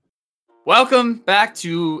Welcome back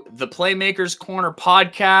to the Playmakers Corner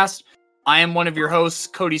podcast. I am one of your hosts,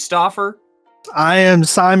 Cody Stoffer. I am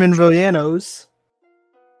Simon Villanos.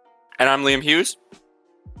 And I'm Liam Hughes.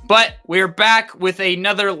 But we're back with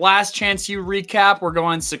another Last Chance U recap. We're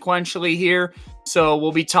going sequentially here. So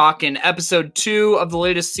we'll be talking episode 2 of the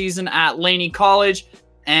latest season at Laney College.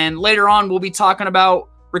 And later on, we'll be talking about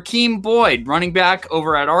Rakeem Boyd, running back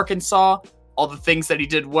over at Arkansas, all the things that he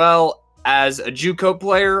did well as a JUCO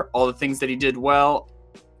player, all the things that he did well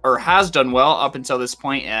or has done well up until this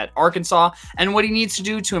point at Arkansas, and what he needs to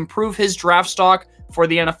do to improve his draft stock for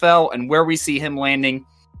the NFL and where we see him landing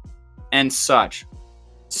and such.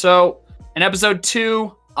 So in episode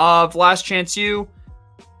 2 of Last Chance U,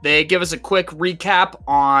 they give us a quick recap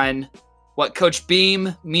on what Coach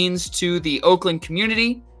Beam means to the Oakland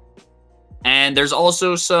community. And there's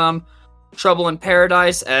also some trouble in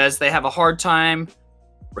paradise as they have a hard time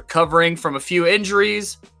recovering from a few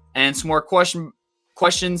injuries and some more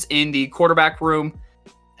questions in the quarterback room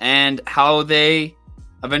and how they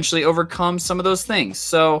eventually overcome some of those things.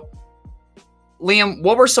 So, Liam,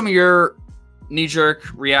 what were some of your knee-jerk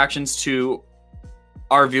reactions to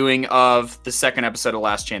our viewing of the second episode of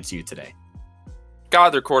Last Chance U today?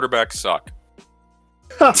 God, their quarterbacks suck.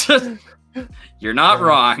 You're not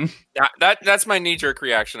wrong. That's my knee-jerk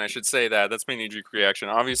reaction. I should say that. That's my knee-jerk reaction.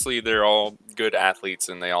 Obviously, they're all good athletes,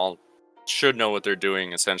 and they all should know what they're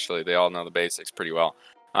doing, essentially. They all know the basics pretty well.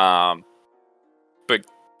 But,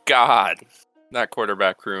 God, that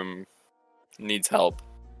quarterback room needs help.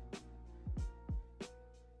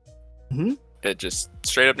 Mm-hmm. It just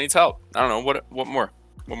straight up needs help. I don't know. What more?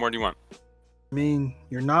 What more do you want? I mean,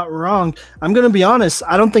 you're not wrong. I'm going to be honest.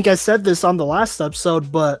 I don't think I said this on the last episode,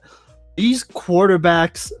 but this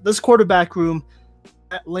quarterback room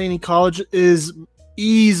at Laney College is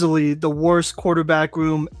easily the worst quarterback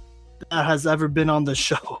room that has ever been on the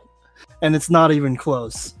show. And it's not even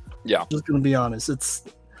close. Yeah. I'm just going to be honest.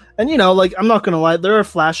 I'm not going to lie. There are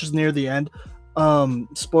flashes near the end.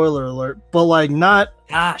 Spoiler alert. But, not...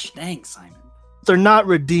 Gosh, thanks, Simon. They're not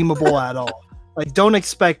redeemable at all. Don't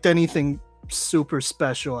expect anything super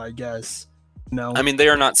special, I guess. No. I mean, they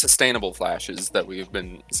are not sustainable flashes that we've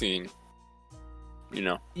been seeing.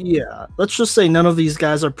 Yeah, let's just say none of these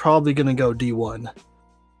guys are probably going to go D1.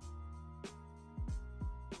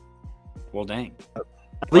 Well, dang.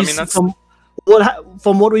 At least from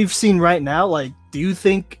what we've seen right now, do you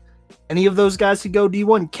think any of those guys could go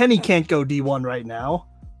D1? Kenny can't go D1 right now.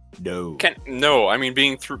 No. I mean,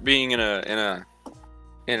 being in an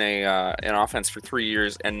offense for 3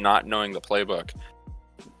 years and not knowing the playbook,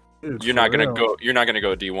 Dude, you're not gonna go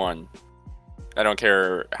D1. I don't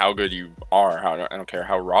care how good you are. I don't care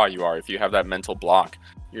how raw you are. If you have that mental block,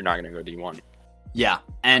 you're not gonna go D1. Yeah,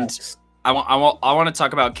 and I want to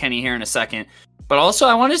talk about Kenny here in a second, but also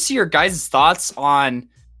I want to see your guys' thoughts on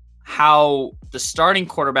how the starting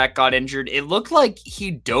quarterback got injured. It looked like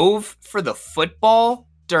he dove for the football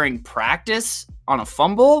during practice on a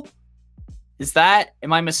fumble.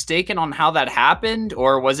 Am I mistaken on how that happened,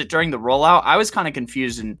 or was it during the rollout? I was kind of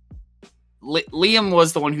confused, and Liam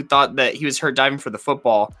was the one who thought that he was hurt diving for the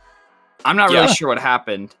football. I'm not really sure what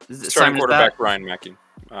happened. Starting quarterback Ryan Mackey.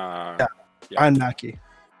 Ryan Mackey.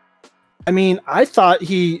 I mean, I thought I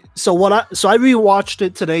rewatched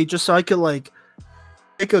it today just so I could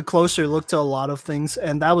take a closer look to a lot of things,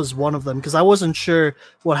 and that was one of them because I wasn't sure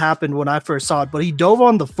what happened when I first saw it. But he dove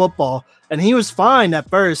on the football, and he was fine at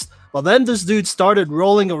first. Well, then this dude started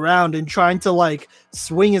rolling around and trying to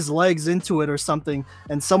swing his legs into it or something,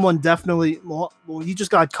 and someone definitely he just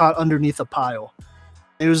got caught underneath a pile.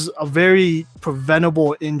 It was a very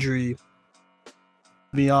preventable injury, to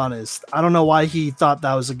be honest. I don't know why he thought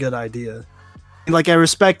that was a good idea. I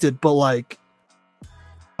respect it, but I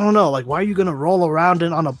don't know, why are you gonna roll around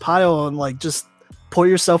on a pile and just put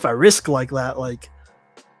yourself at risk like that? I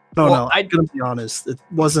don't know. I'm gonna be honest, it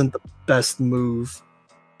wasn't the best move.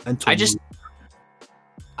 I just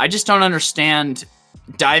don't understand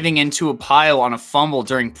diving into a pile on a fumble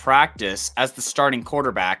during practice as the starting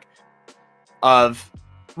quarterback of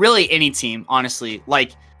really any team, honestly.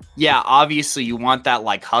 Obviously you want that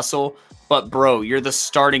hustle, but bro, you're the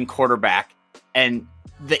starting quarterback, and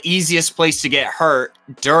the easiest place to get hurt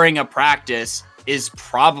during a practice is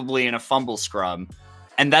probably in a fumble scrum,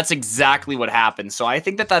 and that's exactly what happened. So I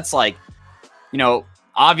think that's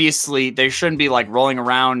obviously they shouldn't be rolling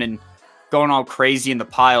around and going all crazy in the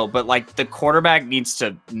pile, but the quarterback needs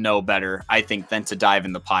to know better, I think, than to dive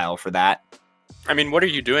in the pile for that. I mean, what are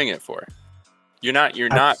you doing it for? You're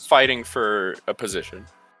not fighting for a position,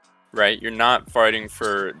 right? You're not fighting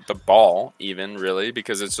for the ball even, really,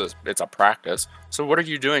 because it's a practice. So what are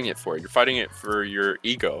you doing it for? You're fighting it for your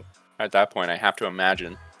ego. at that point. I have to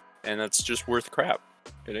imagine, and that's just worth crap.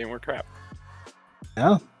 It ain't worth crap.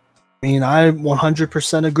 Yeah, I mean, I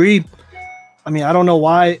 100% agree. I mean, I don't know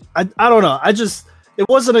why. I don't know. It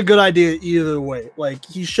wasn't a good idea either way. Like,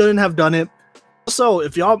 he shouldn't have done it. Also,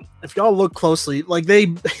 if y'all look closely, like they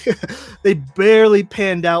barely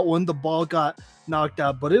panned out when the ball got knocked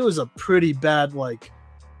out, but it was a pretty bad, like,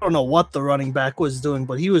 I don't know what the running back was doing,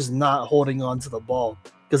 but he was not holding on to the ball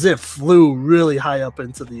because it flew really high up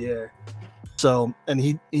into the air. So, and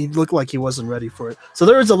he looked like he wasn't ready for it. So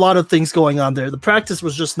there was a lot of things going on there. The practice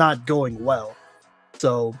was just not going well.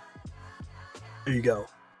 So there you go.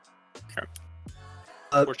 Okay.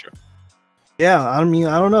 For sure. Yeah, I mean,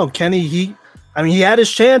 I don't know. Kenny, he had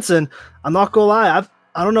his chance, and I'm not gonna lie.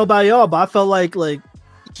 I don't know about y'all, but I felt like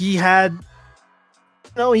he had,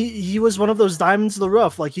 he was one of those diamonds in the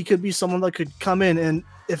rough. Like, he could be someone that could come in, and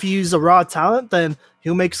if he's a raw talent, then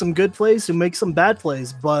he'll make some good plays, he'll make some bad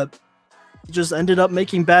plays, but he just ended up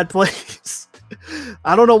making bad plays.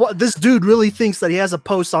 I don't know what this dude really thinks that he has a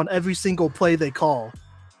post on every single play they call.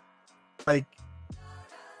 Like,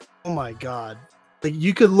 oh my god. Like,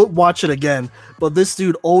 you could watch it again, but this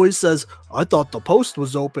dude always says, I thought the post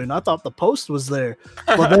was open. I thought the post was there.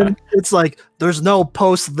 But then it's like, there's no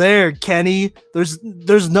post there, Kenny.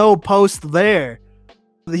 There's no post there.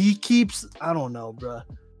 He keeps, I don't know, bruh.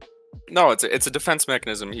 No, it's a defense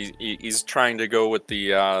mechanism. He's trying to go with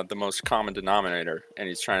the most common denominator, and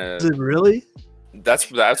he's trying to. Is it really?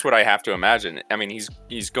 That's what I have to imagine. I mean,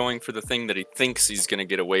 he's going for the thing that he thinks he's going to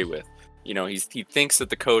get away with. He thinks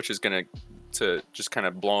that the coach is going to just kind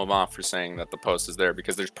of blow him off for saying that the post is there,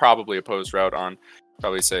 because there's probably a post route on,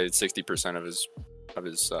 probably say 60% of his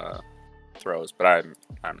throws, but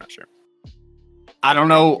I'm not sure. I don't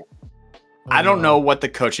know. I don't know what the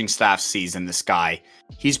coaching staff sees in this guy.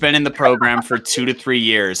 He's been in the program for 2 to 3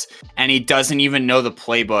 years, and he doesn't even know the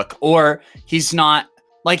playbook, or he's not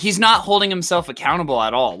holding himself accountable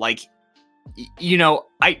at all. Like,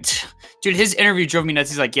 dude, his interview drove me nuts.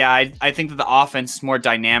 He's like, yeah, I think that the offense is more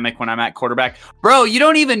dynamic when I'm at quarterback. Bro, you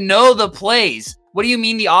don't even know the plays. What do you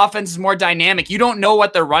mean the offense is more dynamic? You don't know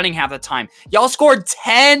what they're running half the time. Y'all scored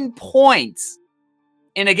 10 points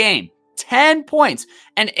in a game. 10 points.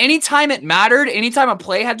 And anytime it mattered, anytime a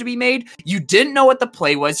play had to be made, you didn't know what the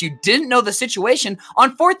play was. You didn't know the situation.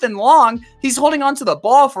 On 4th and long, he's holding on to the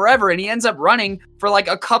ball forever, and he ends up running for like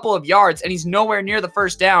a couple of yards, and he's nowhere near the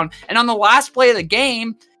first down. And on the last play of the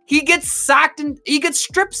game, he gets sacked and he gets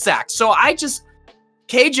strip sacked. So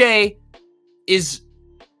KJ is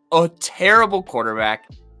a terrible quarterback.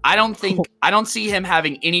 I don't see him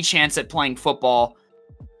having any chance at playing football.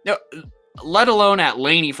 No, let alone at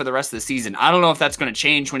Laney for the rest of the season. I don't know if that's going to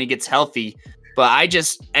change when he gets healthy, but I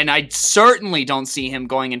certainly don't see him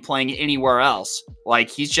going and playing anywhere else. Like,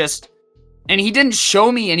 and he didn't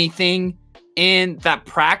show me anything in that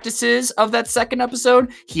practices of that second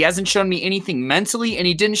episode. He hasn't shown me anything mentally, and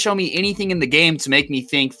he didn't show me anything in the game to make me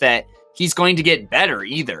think that he's going to get better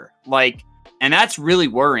either. Like, and that's really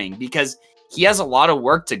worrying, because he has a lot of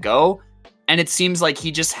work to go, and it seems like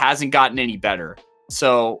he just hasn't gotten any better.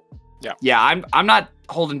 So yeah, I'm not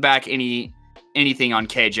holding back anything on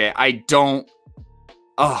KJ. I don't.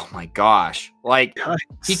 Oh my gosh! Like,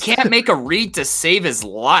 he can't make a read to save his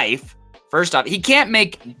life. First off, he can't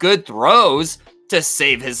make good throws to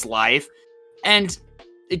save his life, and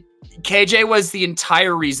KJ was the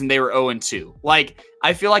entire reason they were 0-2. Like,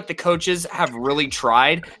 I feel like the coaches have really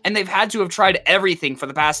tried, and they've had to have tried everything for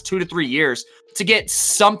the past 2 to 3 years to get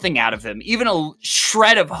something out of him, even a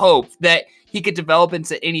shred of hope that he could develop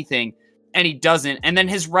into anything, and he doesn't. And then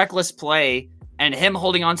his reckless play and him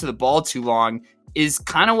holding onto the ball too long is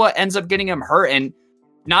kind of what ends up getting him hurt. And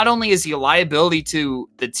not only is he a liability to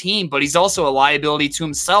the team, but he's also a liability to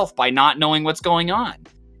himself by not knowing what's going on.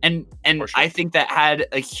 And sure. I think that had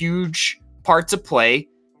a huge part to play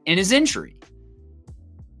in his injury.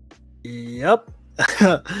 Yep.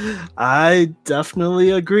 I definitely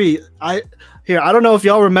agree. I don't know if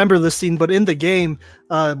y'all remember this scene, but in the game,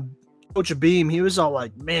 Coach Beam, he was all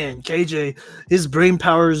like, man, KJ, his brain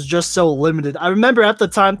power is just so limited. I remember at the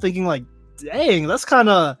time thinking, like, dang, that's kind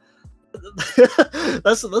of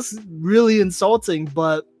that's really insulting,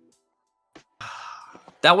 but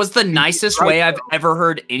that was the nicest way I've ever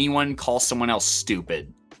heard anyone call someone else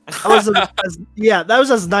stupid. That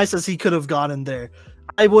was as nice as he could have gotten there.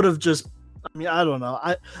 I would have just, I mean, I don't know.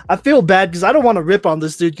 I feel bad because I don't want to rip on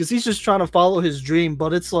this dude because he's just trying to follow his dream,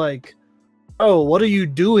 but it's like, oh, what are you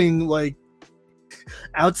doing, like,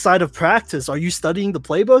 outside of practice? Are you studying the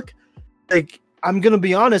playbook? Like, I'm going to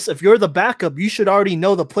be honest, if you're the backup, you should already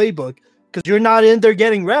know the playbook because you're not in there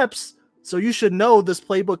getting reps, so you should know this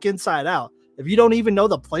playbook inside out. if you don't even know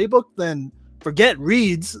the playbook, then forget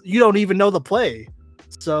reads. You don't even know the play.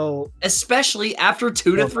 So especially after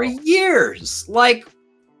 2 to 3 years, like,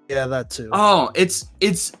 yeah, that too. Oh, it's.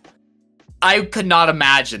 I could not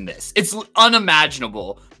imagine this. It's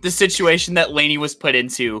unimaginable, the situation that Laney was put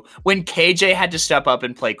into when KJ had to step up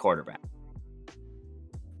and play quarterback.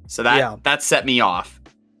 So that set me off.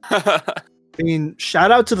 I mean, shout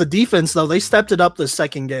out to the defense though. They stepped it up the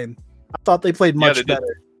second game. I thought they played much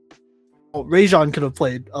better. Well, Rajon could have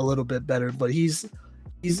played a little bit better, but he's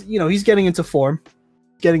getting into form.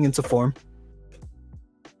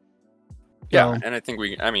 Yeah, and I think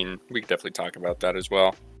we could definitely talk about that as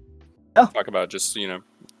well. Yeah. Talk about just,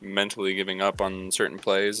 mentally giving up on certain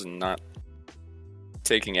plays and not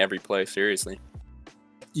taking every play seriously.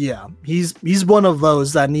 Yeah, he's one of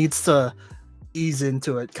those that needs to ease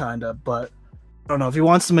into it, kind of. But I don't know if he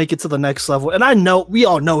wants to make it to the next level. And we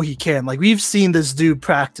all know he can. Like, we've seen this dude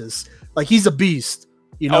practice. Like, he's a beast.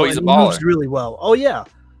 He's a baller. He moves really well. Oh yeah.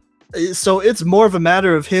 So it's more of a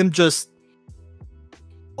matter of him just.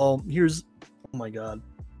 Oh my God.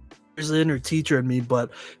 There's the inner teacher in me,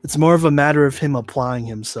 but it's more of a matter of him applying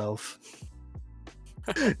himself.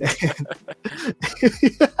 I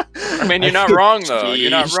mean, you're not wrong, though. You're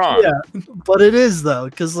not wrong. Yeah, but it is, though,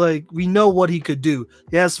 because, like, we know what he could do.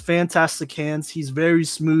 He has fantastic hands. He's very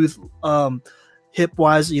smooth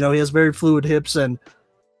hip-wise. He has very fluid hips. And,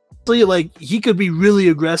 so, like, he could be really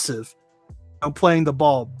aggressive playing the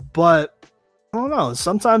ball. But, I don't know.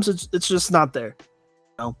 Sometimes it's just not there.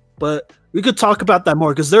 But we could talk about that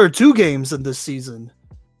more because there are 2 games in this season.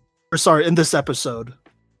 In this episode.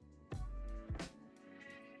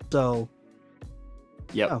 So,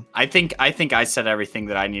 yep. Yeah. I think I said everything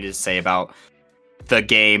that I needed to say about the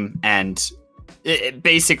game and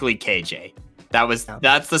basically KJ.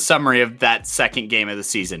 That's the summary of that second game of the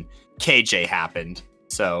season. KJ happened.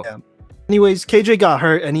 So, anyways, KJ got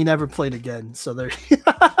hurt and he never played again. So there.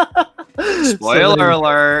 Spoiler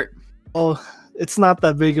alert. Oh. It's not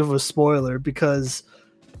that big of a spoiler because,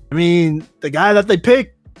 the guy that they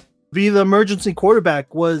picked to be the emergency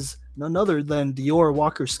quarterback was none other than Dior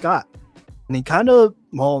Walker-Scott. And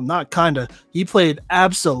he played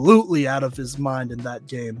absolutely out of his mind in that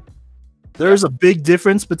game. There's a big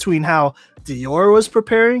difference between how Dior was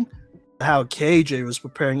preparing and how KJ was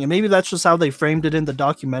preparing. And maybe that's just how they framed it in the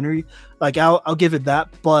documentary. Like, I'll give it that.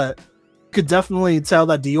 But you could definitely tell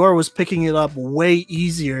that Dior was picking it up way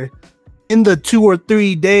easier in the 2 or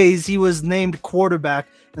 3 days he was named quarterback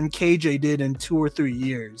than KJ did in 2 or 3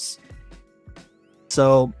 years.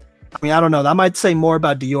 So, I don't know. That might say more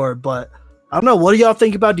about Dior, but I don't know. What do y'all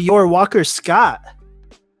think about Dior Walker-Scott?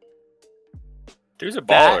 Dude's a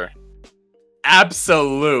baller.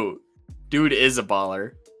 Absolute. Dude is a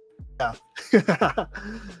baller. Yeah.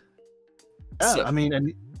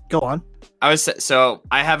 And go on. I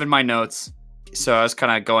have in my notes. So I was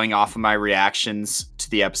kind of going off of my reactions to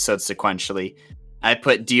the episode sequentially. I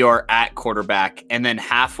put Dior at quarterback, and then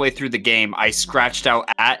halfway through the game, I scratched out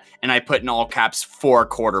at, and I put in all caps for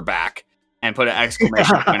quarterback, and put an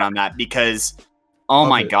exclamation point on that because, oh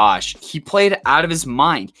my gosh, he played out of his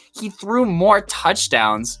mind. He threw more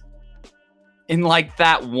touchdowns in like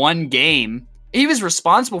that one game. He was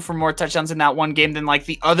responsible for more touchdowns in that one game than like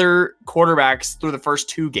the other quarterbacks through the first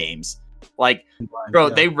 2 games. Like, bro,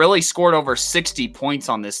 they really scored over 60 points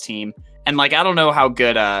on this team. And, like, I don't know how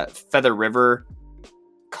good Feather River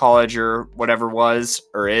College or whatever was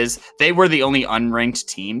or is. They were the only unranked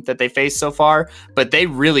team that they faced so far. But they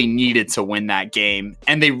really needed to win that game.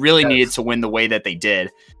 And they really needed to win the way that they did.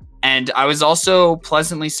 And I was also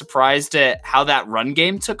pleasantly surprised at how that run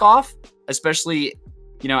game took off. Especially,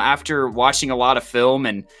 after watching a lot of film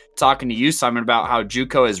and talking to you, Simon, about how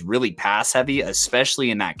JUCO is really pass heavy,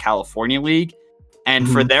 especially in that California league. And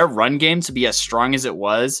for their run game to be as strong as it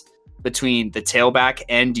was between the tailback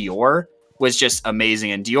and Dior was just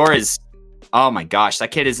amazing. And Dior is, oh my gosh,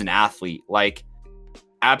 that kid is an athlete, like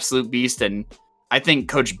absolute beast. And I think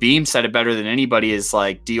Coach Beam said it better than anybody is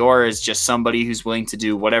like, Dior is just somebody who's willing to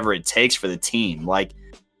do whatever it takes for the team. Like,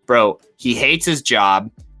 bro, he hates his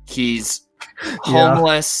job. He's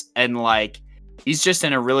homeless and like, he's just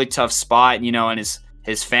in a really tough spot, and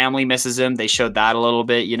his family misses him. They showed that a little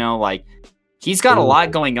bit, like he's got a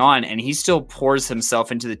lot going on and he still pours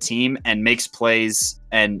himself into the team and makes plays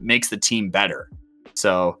and makes the team better.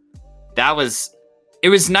 So it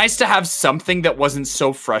was nice to have something that wasn't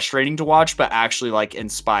so frustrating to watch, but actually like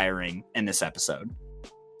inspiring in this episode.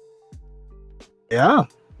 Yeah,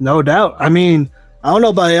 no doubt. I don't know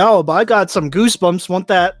about y'all, but I got some goosebumps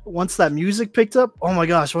once that music picked up. Oh my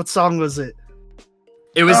gosh, what song was it?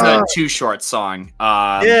 It was the Too Short song.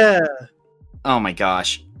 Yeah. Oh my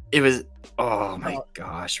gosh. It was Oh my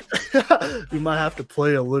gosh. We might have to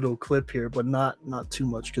play a little clip here, but not too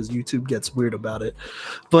much because YouTube gets weird about it.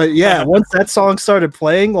 But yeah, once that song started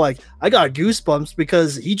playing, like I got goosebumps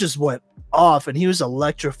because he just went off and he was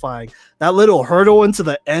electrifying. That little hurdle into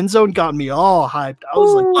the end zone got me all hyped. I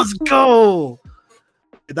was like, let's go.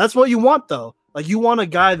 That's what you want though. Like you want a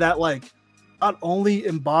guy that like not only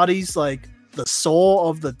embodies like the soul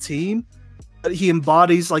of the team, but he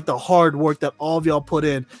embodies like the hard work that all of y'all put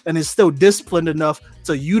in and is still disciplined enough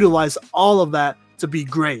to utilize all of that to be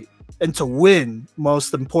great and to win,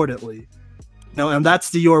 most importantly. You know, and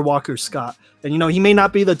that's Dior Walker-Scott. And, you know, he may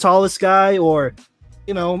not be the tallest guy or,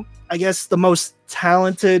 you know, I guess the most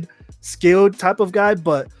talented, skilled type of guy,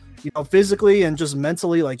 but, you know, physically and just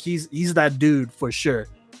mentally, like he's that dude for sure.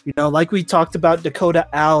 You know, like we talked about Dakota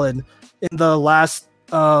Allen in the last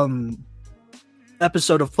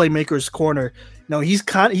episode of Playmakers Corner. You know, he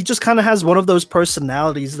just kind of has one of those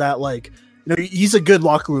personalities that, like, you know, he's a good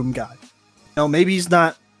locker room guy. You know, maybe he's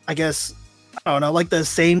not, I guess, I don't know, like the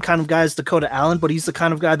same kind of guy as Dakota Allen, but he's the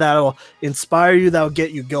kind of guy that'll inspire you, that'll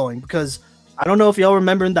get you going. Because I don't know if y'all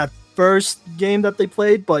remember in that first game that they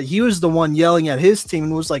played, but he was the one yelling at his team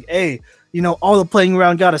and was like, hey, you know, all the playing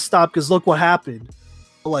around got to stop because look what happened.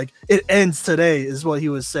 Like, it ends today is what he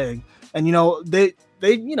was saying. And, you know, they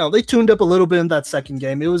tuned up a little bit in that second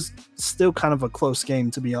game. It was still kind of a close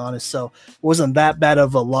game, to be honest. So it wasn't that bad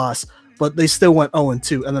of a loss, but they still went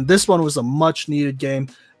 0-2. And then this one was a much needed game.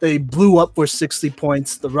 They blew up for 60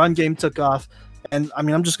 points. The run game took off. And I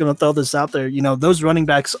mean, I'm just going to throw this out there. You know, those running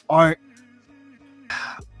backs aren't,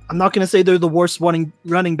 I'm not going to say they're the worst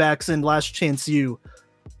running backs in Last Chance U,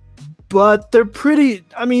 but they're pretty,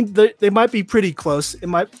 I mean, they might be pretty close.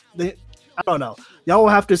 I don't know. Y'all will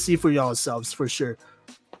have to see for yourselves for sure.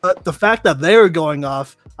 But the fact that they're going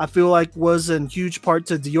off, I feel like was in huge part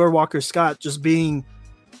to Dior Walker-Scott just being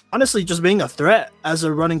a threat as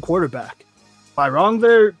a running quarterback. Am I wrong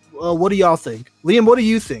there? What do y'all think? Liam, what do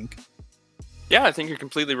you think? Yeah, I think you're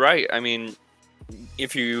completely right. I mean,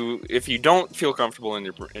 if you don't feel comfortable in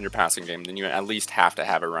your passing game, then you at least have to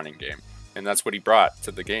have a running game. And that's what he brought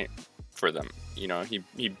to the game for them. You know,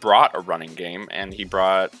 he brought a running game and he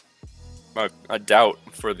brought a doubt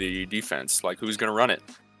for the defense. Like, who's going to run it?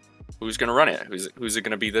 Who's going to run it? Who's it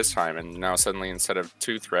going to be this time? And now suddenly, instead of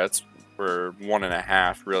 2 threats, we're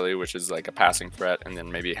 1.5 really, which is like a passing threat and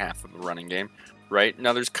then maybe half of a running game, right?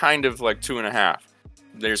 Now there's kind of like 2.5.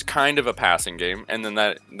 There's kind of a passing game, and then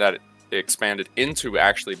that expanded into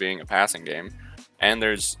actually being a passing game. And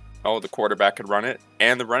there's, the quarterback could run it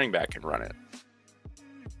and the running back can run it.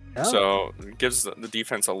 Yeah. So it gives the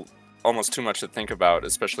defense almost too much to think about,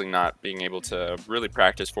 especially not being able to really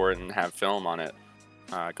practice for it and have film on it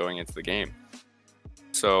going into the game.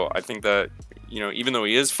 So I think that, you know, even though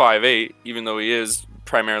he is 5'8", even though he is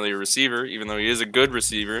primarily a receiver, even though he is a good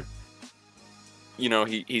receiver, you know,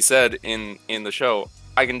 he said in the show,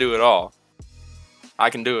 I can do it all. I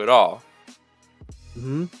can do it all.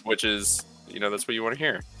 Mm-hmm. Which is, you know, that's what you want to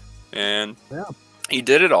hear. And he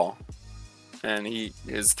did it all. And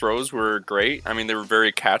his throws were great. I mean, they were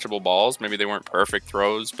very catchable balls. Maybe they weren't perfect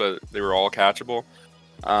throws, but they were all catchable.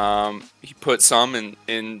 He put some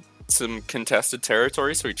in some contested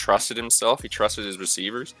territory, so he trusted himself. He trusted his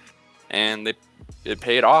receivers, and it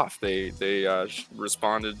paid off. They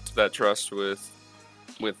responded to that trust with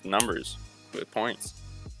numbers, with points.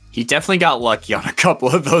 He definitely got lucky on a couple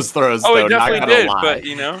of those throws. Oh, though, he definitely did. But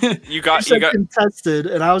you know, you got contested,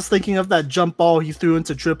 and I was thinking of that jump ball he threw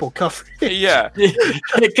into triple coverage. Yeah,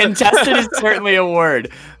 contested is certainly a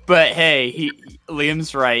word, but hey,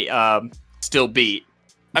 Liam's right. Still beat.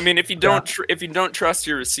 I mean, if you don't trust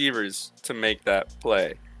your receivers to make that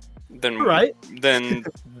play, then then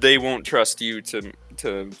they won't trust you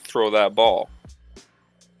to throw that ball.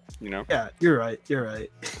 You know? Yeah, you're right. You're right.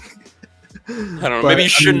 I don't know. Maybe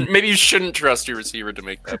you shouldn't trust your receiver to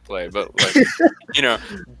make that play, but like, you know,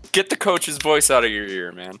 get the coach's voice out of your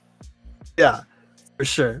ear, man. Yeah, for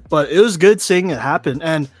sure. But it was good seeing it happen.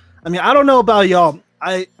 And I mean, I don't know about y'all.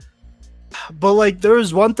 But like, there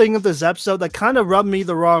was one thing of this episode that kind of rubbed me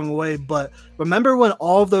the wrong way. But remember when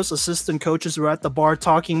all of those assistant coaches were at the bar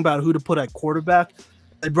talking about who to put at quarterback?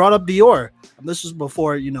 They brought up Dior. And this was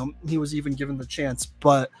before, you know, he was even given the chance.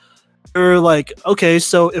 But they were like, okay,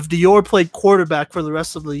 so if Dior played quarterback for the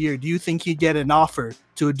rest of the year, do you think he'd get an offer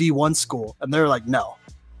to a D1 school? And they're like, no.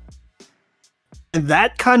 And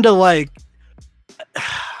that kind of like,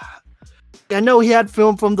 I know he had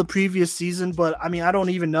film from the previous season, but I mean, I don't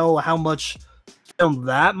even know how much film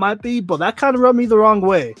that might be, but that kind of rubbed me the wrong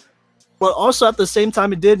way. But also at the same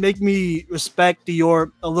time, it did make me respect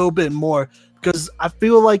Dior a little bit more, because I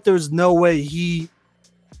feel like there's no way he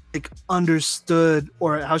like understood,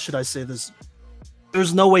 or how should I say this?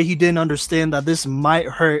 There's no way he didn't understand that this might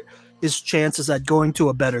hurt his chances at going to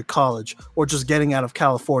a better college or just getting out of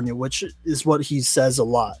California, which is what he says a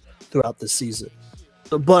lot throughout the season.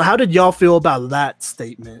 But how did y'all feel about that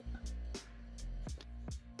statement?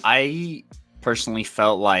 I personally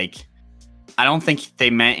felt like I don't think they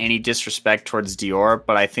meant any disrespect towards Dior,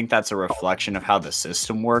 but I think that's a reflection of how the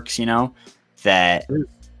system works, that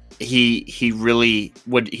he really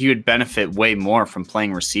would benefit way more from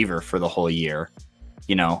playing receiver for the whole year,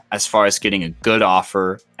 as far as getting a good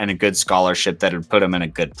offer and a good scholarship that would put him in a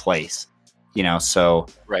good place, so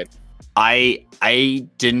right. I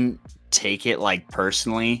didn't take it like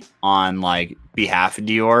personally on like behalf of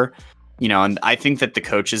Dior, and I think that the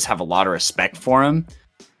coaches have a lot of respect for him,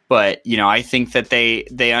 but I think that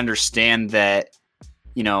they understand that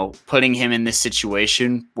putting him in this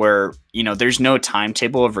situation where there's no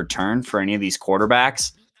timetable of return for any of these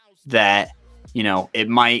quarterbacks, that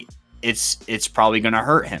it's probably going to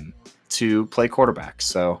hurt him to play quarterback.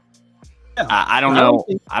 So yeah. I don't know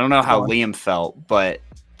how Liam felt, but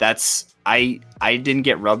I didn't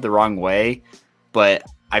get rubbed the wrong way, but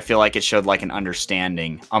I feel like it showed like an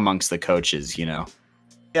understanding amongst the coaches, Yeah,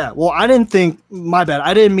 well, I didn't think, my bad,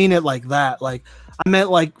 I didn't mean it like that. Like, I meant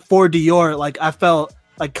like for Dior, like I felt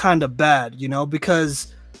like kind of bad,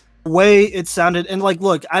 because the way it sounded, and like,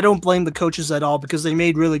 look, I don't blame the coaches at all because they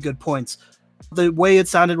made really good points. The way it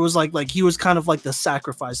sounded was like he was kind of like the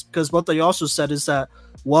sacrifice, because what they also said is that,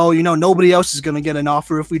 well, nobody else is going to get an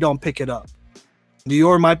offer if we don't pick it up.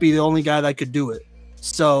 Dior might be the only guy that could do it.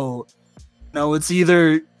 So, it's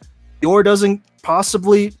either Dior doesn't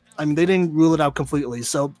possibly, I mean, they didn't rule it out completely.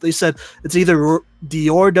 So they said it's either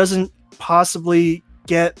Dior doesn't possibly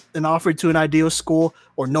get an offer to an ideal school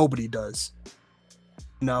or nobody does.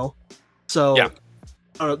 So yeah.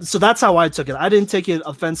 So that's how I took it. I didn't take it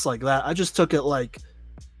offense like that. I just took it like,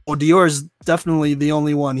 well, Dior is definitely the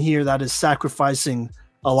only one here that is sacrificing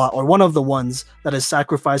a lot, or one of the ones that is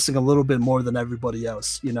sacrificing a little bit more than everybody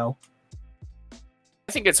else,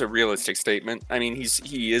 I think it's a realistic statement. I mean,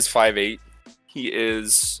 he is 5'8". He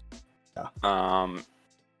is, I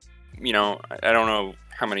don't know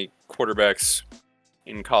how many quarterbacks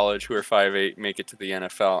in college who are 5'8" make it to the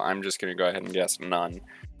NFL. I'm just going to go ahead and guess none.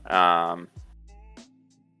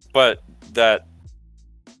 But that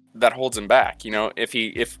holds him back. Even if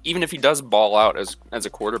he does ball out as a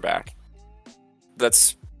quarterback,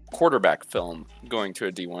 that's quarterback film going to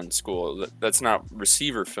a D1 school. That's not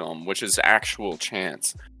receiver film, which is actual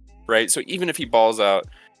chance, right? So even if he balls out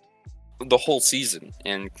the whole season,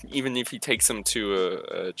 and even if he takes them to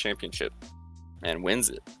a championship and wins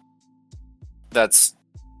it, that's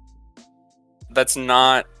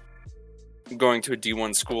not going to a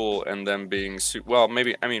D1 school and them being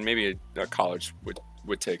maybe a college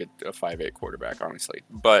would take a 5'8" quarterback, honestly,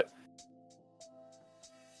 but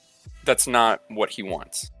that's not what he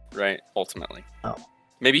wants, right? Ultimately. Oh.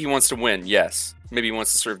 Maybe he wants to win, yes. Maybe he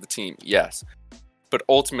wants to serve the team, yes. But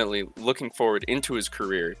ultimately, looking forward into his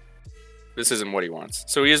career, this isn't what he wants.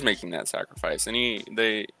 So he is making that sacrifice, and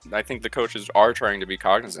I think the coaches are trying to be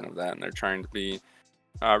cognizant of that, and they're trying to be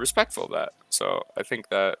respectful of that. So I think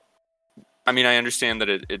that, I understand that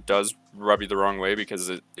it does rub you the wrong way because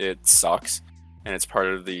it sucks, and it's part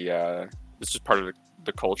of it's just part of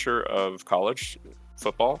the culture of college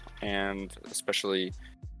football, and especially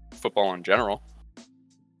football in general.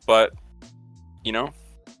 But you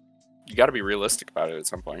got to be realistic about it at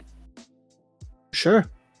some point. Sure,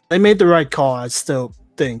 they made the right call. I still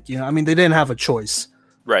think they didn't have a choice.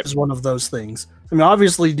 Right, it's one of those things.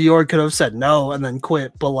 Obviously Dior could have said no and then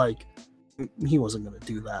quit, but like he wasn't going to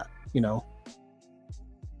do that.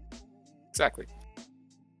 Exactly.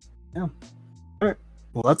 Yeah. All right.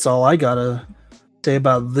 Well, that's all I gotta say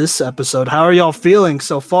about this episode. How are y'all feeling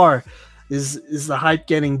so far? Is the hype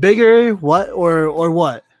getting bigger? What or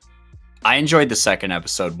what? I enjoyed the second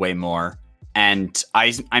episode way more, and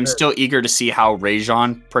I'm still eager to see how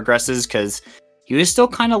Rajon progresses, because he was still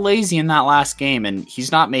kind of lazy in that last game, and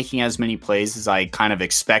he's not making as many plays as I kind of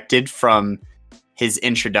expected from his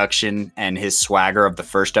introduction and his swagger of the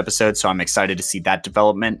first episode. So I'm excited to see that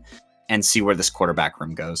development and see where this quarterback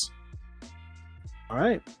room goes. All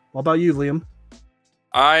right. What about you, Liam?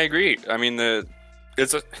 I agree.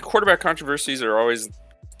 It's quarterback controversies are always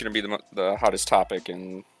going to be the hottest topic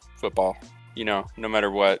in football, no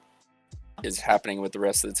matter what is happening with the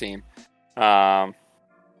rest of the team.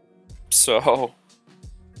 So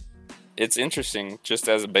it's interesting just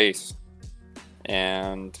as a base,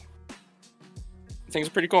 and things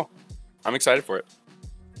are pretty cool. I'm excited for it.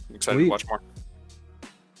 I'm excited to watch more.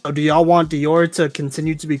 So do y'all want Dior to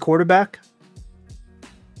continue to be quarterback?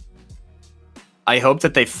 I hope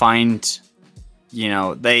that they find,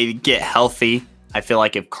 they get healthy. I feel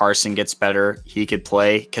like if Carson gets better, he could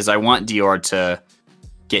play because I want Dior to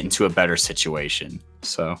get into a better situation.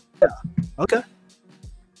 So, yeah. Okay.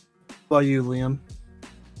 What about you, Liam?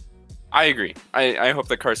 I agree. I hope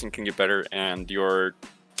that Carson can get better and Dior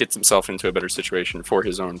gets himself into a better situation for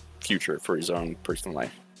his own future, for his own personal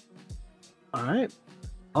life. All right.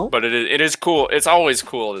 Oh. But it is cool. It's always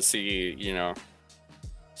cool to see,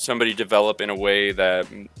 somebody develop in a way that,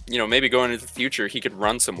 maybe going into the future, he could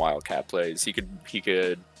run some Wildcat plays. He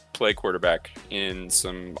could play quarterback in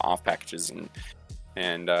some off packages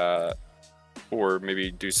and or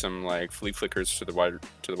maybe do some like flea flickers to the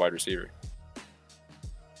wide receiver.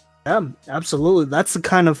 Yeah, absolutely. That's the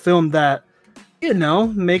kind of film that,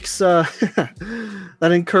 makes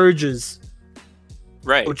that encourages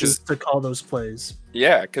coaches to call those plays.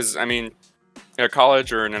 Yeah, because a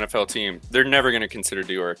college or an NFL team, they're never going to consider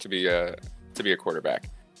Dior to be a quarterback,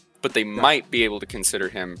 but they might be able to consider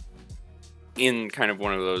him in kind of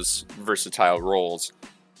one of those versatile roles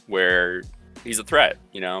where he's a threat.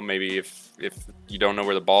 Maybe if you don't know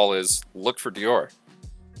where the ball is, look for Dior.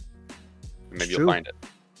 Maybe you'll find it.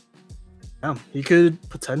 Yeah, he could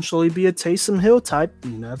potentially be a Taysom Hill type.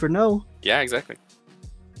 You never know. Yeah, exactly.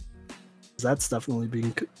 That's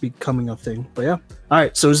definitely becoming a thing. But yeah. All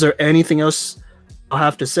right. So is there anything else I'll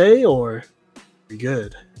have to say, or are you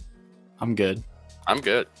good? I'm good.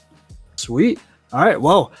 Sweet. All right.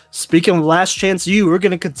 Well, speaking of Last Chance U, we're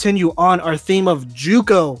going to continue on our theme of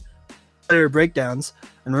JUCO player breakdowns,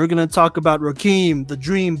 and we're going to talk about Rakeem the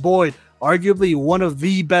Dream Boyd, arguably one of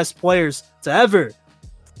the best players to ever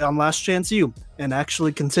on Last Chance U and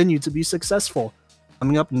actually continue to be successful.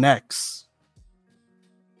 Coming up next.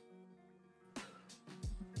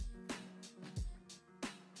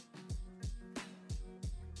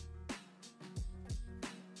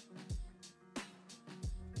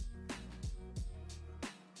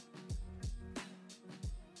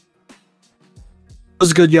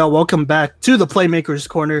 What's good, y'all? Welcome back to the Playmakers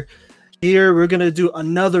Corner. Here we're gonna do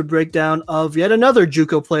another breakdown of yet another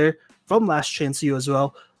JUCO player from Last Chance U as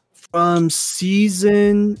well. From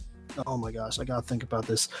season, oh my gosh, I gotta think about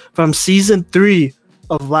this. From season 3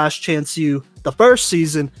 of Last Chance U, the first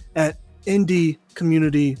season at Indy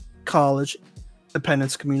Community College,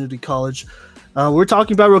 Independence Community College. We're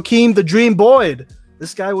talking about Rakeem the Dream Boyd.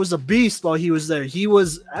 This guy was a beast while he was there. He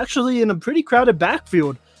was actually in a pretty crowded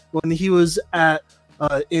backfield when he was at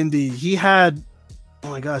Indy. He had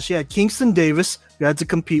Kingston Davis, who had to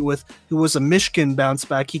compete with, who was a Michigan bounce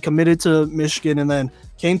back. He committed to Michigan and then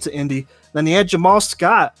came to Indy. Then he had Jamal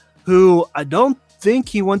Scott, who I don't think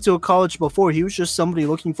he went to a college before. He was just somebody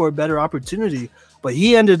looking for a better opportunity, but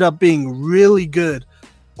he ended up being really good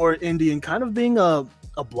for Indy and kind of being a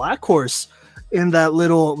black horse in that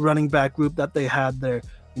little running back group that they had there.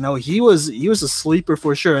 He was a sleeper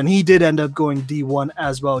for sure, and he did end up going D1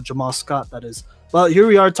 as well, Jamal Scott, that is. But here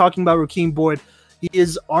we are talking about Rakeem Boyd. He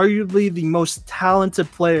is arguably the most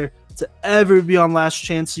talented player to ever be on Last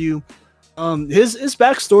Chance U. His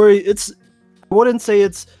backstory, I wouldn't say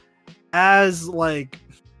it's as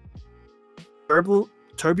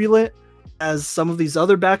turbulent as some of these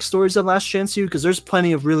other backstories on Last Chance U, because there's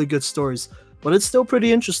plenty of really good stories, but it's still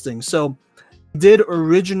pretty interesting. So he did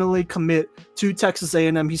originally commit to Texas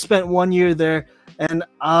A&M. He spent 1 year there, and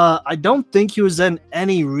I don't think he was in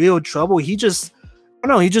any real trouble. He just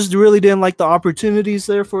really didn't like the opportunities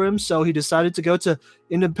there for him, so he decided to go to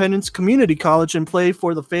Independence Community College and play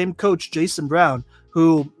for the famed coach Jason Brown,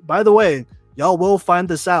 who, by the way, y'all will find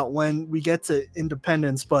this out when we get to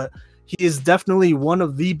Independence, but he is definitely one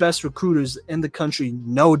of the best recruiters in the country,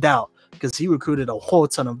 no doubt, because he recruited a whole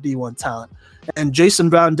ton of D1 talent. And Jason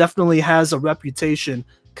Brown definitely has a reputation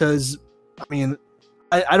because,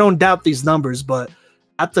 I don't doubt these numbers, but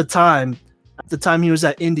at the time he was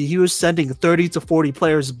at Indy, he was sending 30 to 40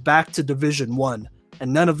 players back to Division I,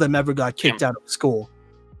 and none of them ever got kicked out of school.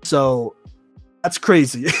 So that's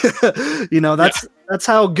crazy. That's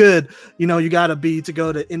how good, you got to be to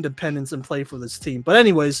go to Independence and play for this team. But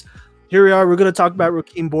anyways, here we are. We're going to talk about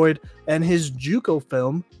Rakeem Boyd and his JUCO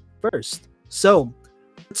film first. So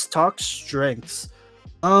let's talk strengths.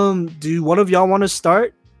 Do one of y'all want to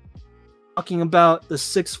start talking about the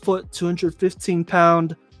 6 foot, 215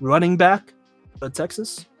 pound running back of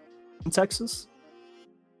Texas?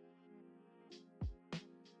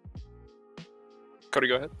 Cody,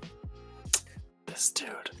 go ahead. This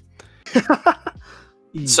dude.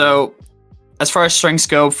 So, as far as strengths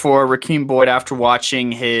go for Rakeem Boyd after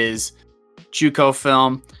watching his JUCO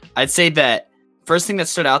film, I'd say that first thing that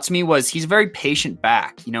stood out to me was he's a very patient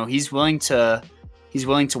back. He's willing to He's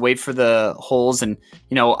willing to wait for the holes. And,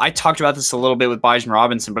 I talked about this a little bit with Bijan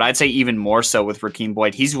Robinson, but I'd say even more so with Rakeem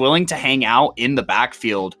Boyd. He's willing to hang out in the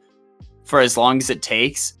backfield for as long as it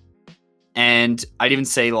takes. And I'd even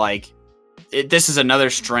say, this is another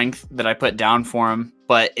strength that I put down for him,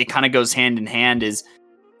 but it kind of goes hand in hand is,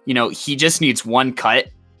 he just needs one cut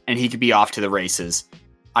and he could be off to the races.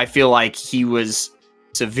 I feel like he was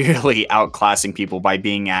severely outclassing people by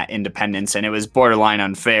being at Independence, and it was borderline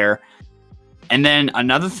unfair. And then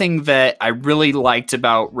another thing that I really liked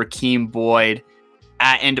about Rakeem Boyd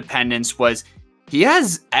at Independence was he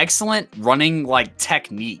has excellent running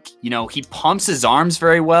technique. He pumps his arms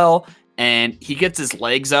very well and he gets his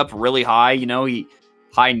legs up really high. He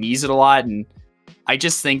high knees it a lot. And I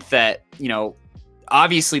just think that,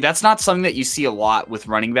 obviously that's not something that you see a lot with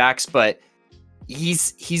running backs, but he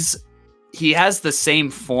has the same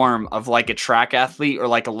form of a track athlete or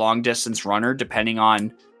a long distance runner, depending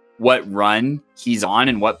on what run he's on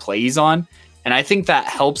and what play he's on. And I think that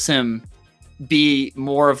helps him be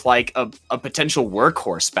more of a potential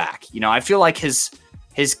workhorse back. I feel like his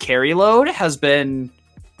carry load has been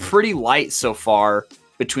pretty light so far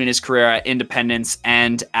between his career at Independence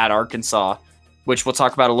and at Arkansas, which we'll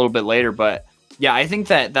talk about a little bit later. But yeah, I think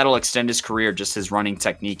that'll extend his career, just his running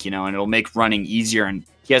technique, and it'll make running easier, and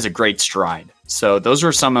he has a great stride. So those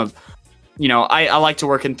are some of, I like to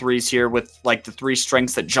work in threes here with the three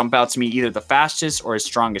strengths that jump out to me, either the fastest or his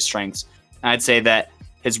strongest strengths. And I'd say that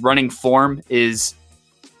his running form is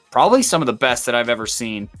probably some of the best that I've ever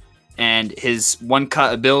seen. And his one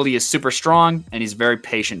cut ability is super strong, and he's a very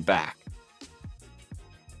patient back.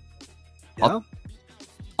 Yeah.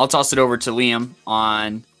 I'll toss it over to Liam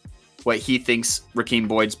on what he thinks Rakeem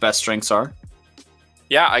Boyd's best strengths are.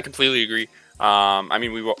 Yeah, I completely agree.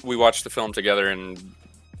 We watched the film together, and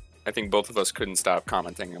I think both of us couldn't stop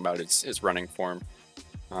commenting about his running form,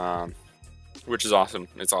 which is awesome.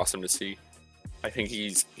 It's awesome to see. I think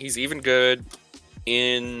he's even good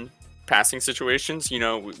in passing situations.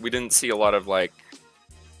 We didn't see a lot of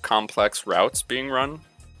complex routes being run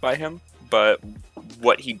by him, but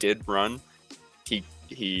what he did run,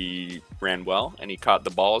 he ran well, and he caught the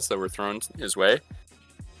balls that were thrown his way.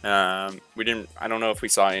 I don't know if we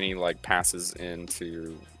saw any passes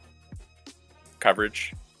into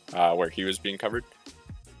coverage where he was being covered,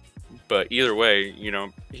 but either way,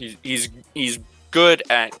 he's good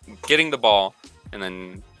at getting the ball and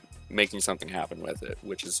then making something happen with it,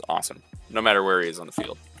 which is awesome, no matter where he is on the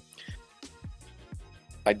field.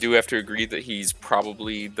 I do have to agree that he's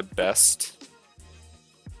probably the best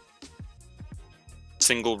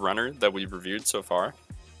single runner that we've reviewed so far,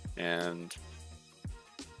 and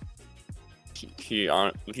he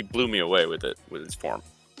blew me away with his form.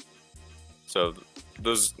 So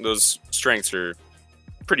those strengths are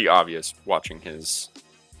pretty obvious watching his,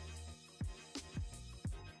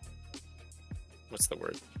 what's the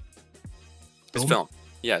word? His film.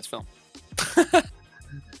 Yeah, his film.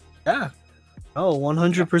 Yeah. Oh,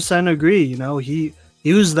 100% agree.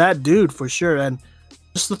 He was that dude for sure. And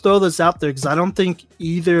just to throw this out there, because I don't think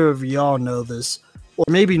either of y'all know this, or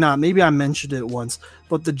maybe not. Maybe I mentioned it once,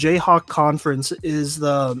 but the Jayhawk Conference is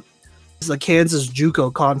the Kansas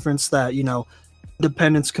JUCO conference that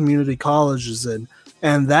Independence Community College is in,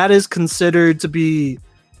 and that is considered to be,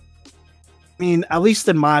 at least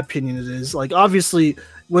in my opinion, it is. Obviously,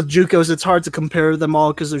 with JUCOs, it's hard to compare them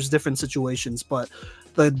all because there's different situations, but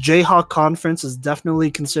the Jayhawk Conference is definitely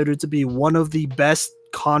considered to be one of the best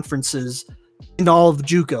conferences in all of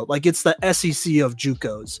JUCO. It's the SEC of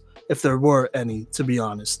JUCOs, if there were any, to be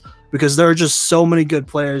honest, because there are just so many good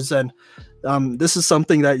players. And this is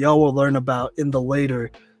something that y'all will learn about in the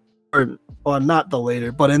later, or not the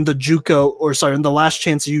later, but in the JUCO, in the Last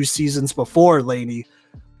Chance U seasons before Laney.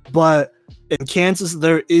 But in Kansas,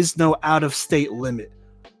 there is no out-of-state limit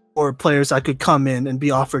for players that could come in and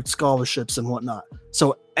be offered scholarships and whatnot.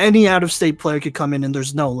 So any out-of-state player could come in, and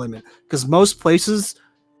there's no limit, because most places,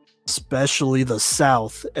 especially the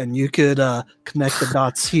South, and you could connect the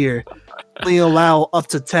dots here, only allow up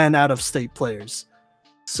to 10 out-of-state players.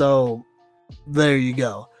 So there you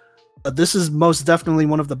go. But this is most definitely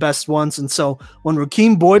one of the best ones. And so when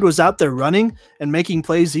Rakeem Boyd was out there running and making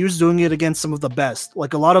plays, he was doing it against some of the best.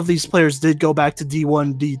 A lot of these players did go back to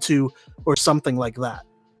D1, D2, or something like that.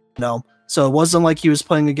 So it wasn't like he was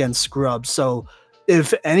playing against scrubs. So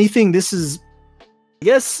if anything, this is, I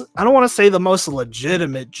guess, I don't want to say the most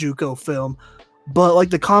legitimate JUCO film, but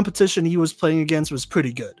the competition he was playing against was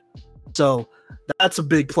pretty good. So that's a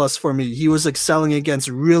big plus for me. He was excelling against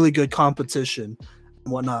really good competition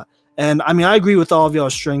and whatnot. And I agree with all of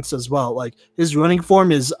y'all's strengths as well. His running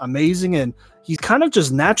form is amazing, and he's kind of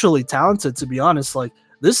just naturally talented, to be honest.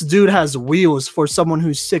 this dude has wheels for someone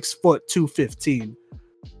who's 6 foot 215.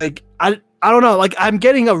 Like I don't know. Like I'm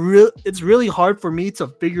getting it's really hard for me to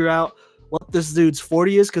figure out what this dude's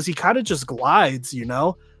 40 is because he kind of just glides, you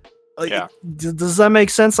know? Like, Yeah. Does that make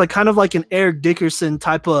sense? Like kind of like an Eric Dickerson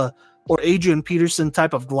type of or Adrian Peterson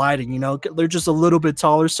type of gliding, you know? They're just a little bit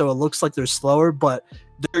taller, so it looks like they're slower, but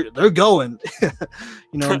they're going,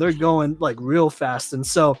 you know, they're going like real fast. And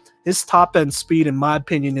so his top end speed, in my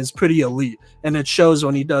opinion, is pretty elite. And it shows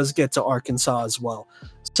when he does get to Arkansas as well.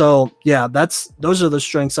 So yeah, those are the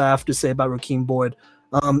strengths I have to say about Rakeem Boyd.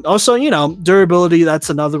 Also, you know, durability,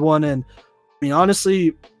 that's another one. And I mean,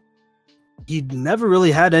 honestly, he never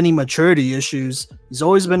really had any maturity issues. He's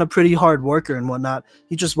always been a pretty hard worker and whatnot.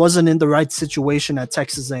 He just wasn't in the right situation at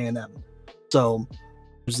Texas A&M. So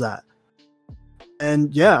there's that.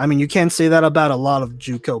 And yeah, I mean, you can't say that about a lot of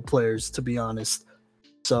JUCO players, to be honest.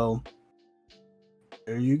 So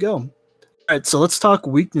there you go. All right, so let's talk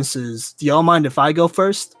weaknesses. Do y'all mind if I go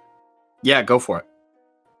first? Yeah, go for it.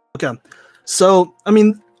 Okay. So, I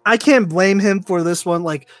mean, I can't blame him for this one.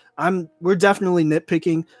 Like, we're definitely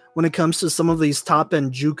nitpicking when it comes to some of these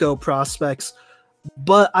top-end JUCO prospects.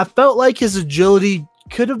 But I felt like his agility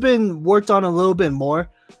could have been worked on a little bit more.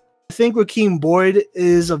 I think Rakeem Boyd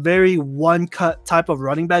is a very one-cut type of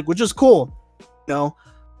running back, which is cool, you know.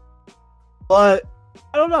 But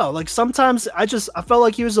I don't know. Like sometimes I felt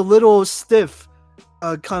like he was a little stiff,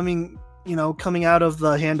 coming out of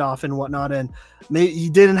the handoff and whatnot, and he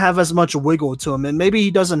didn't have as much wiggle to him. And maybe he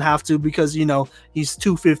doesn't have to because you know he's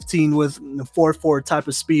 215 with 4.4 type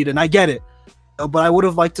of speed, and I get it. You know, but I would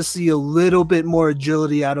have liked to see a little bit more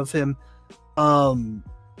agility out of him.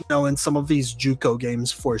 You know, in some of these JUCO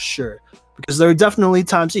games for sure, because there are definitely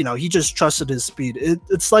times, you know, he just trusted his speed.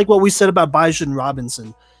 It's like what we said about Bijan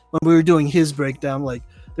Robinson when we were doing his breakdown. Like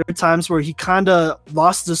there are times where he kind of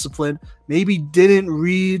lost discipline, maybe didn't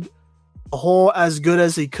read the hole as good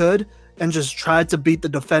as he could, and just tried to beat the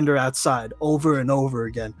defender outside over and over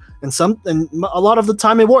again. And a lot of the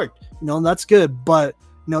time it worked, you know, and that's good. But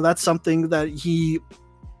you know, that's something that he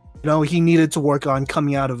needed to work on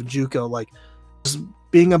coming out of JUCO, like just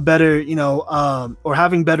being a better, you know, or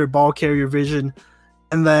having better ball carrier vision,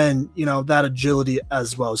 and then, you know, that agility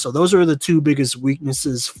as well. So those are the two biggest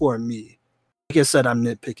weaknesses for me. Like I said, I'm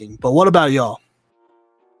nitpicking, but what about y'all?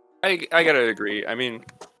 I gotta agree. I mean,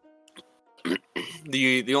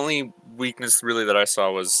 the only weakness really that I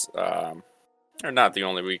saw was, or not the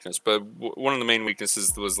only weakness, but one of the main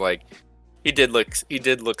weaknesses was like he did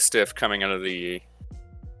look stiff coming out of the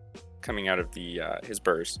his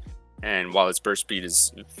burst. And while his burst speed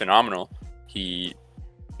is phenomenal, he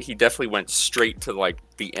definitely went straight to like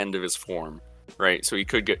the end of his form, right? So he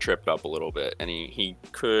could get tripped up a little bit, and he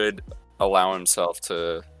could allow himself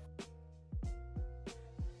to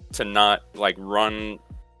not like run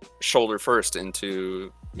shoulder first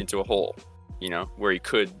into a hole, you know, where he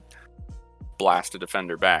could blast a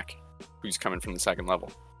defender back who's coming from the second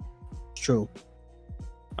level. True.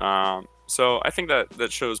 So I think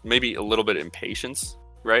that shows maybe a little bit of impatience.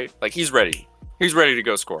 Right? Like he's ready to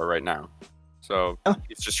go score right now. So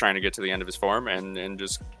he's just trying to get to the end of his form and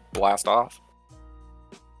just blast off.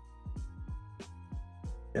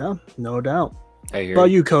 Yeah, no doubt. I hear What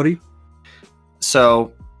about you, Cody?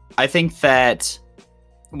 So I think that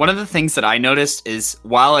one of the things that I noticed is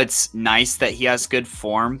while it's nice that he has good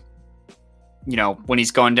form, you know, when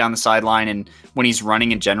he's going down the sideline and when he's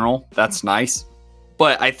running in general, that's nice.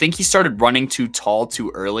 But I think he started running too tall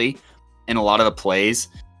too early in a lot of the plays.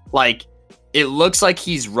 Like it looks like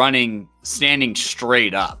he's running standing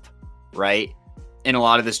straight up, right? In a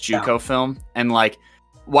lot of this JUCO film. And like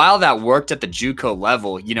while that worked at the JUCO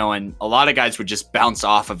level, you know, and a lot of guys would just bounce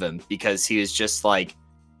off of him because he was just like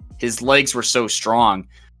his legs were so strong.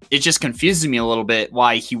 It just confuses me a little bit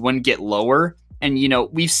why he wouldn't get lower. And you know,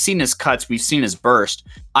 we've seen his cuts, we've seen his burst.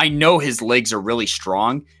 I know his legs are really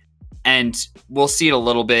strong, and we'll see it a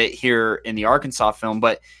little bit here in the Arkansas film,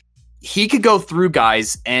 but he could go through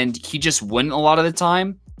guys and he just wouldn't a lot of the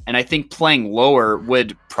time. And I think playing lower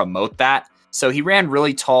would promote that. So he ran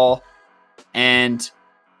really tall, and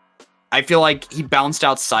I feel like he bounced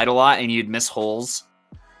outside a lot and he'd miss holes.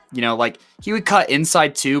 You know, like he would cut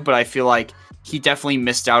inside too, but I feel like he definitely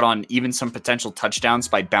missed out on even some potential touchdowns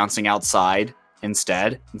by bouncing outside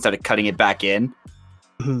instead of cutting it back in.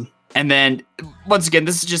 Mm-hmm. And then once again,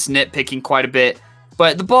 this is just nitpicking quite a bit,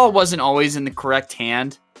 but the ball wasn't always in the correct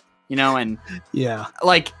hand. You know, and yeah,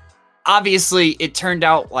 like obviously it turned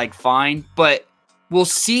out like fine, but we'll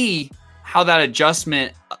see how that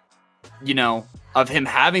adjustment, you know, of him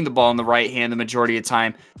having the ball in the right hand the majority of the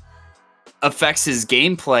time affects his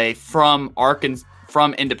gameplay from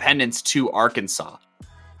Independence to Arkansas.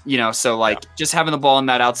 So like just having the ball in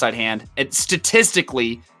that outside hand, it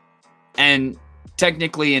statistically and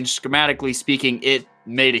technically and schematically speaking, it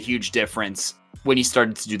made a huge difference when he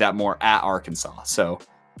started to do that more at Arkansas. So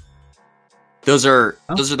those are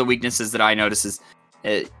the weaknesses that I notice. Is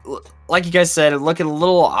like you guys said, it looking a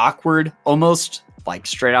little awkward, almost like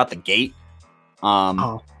straight out the gate.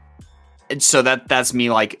 And so that's me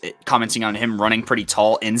like commenting on him running pretty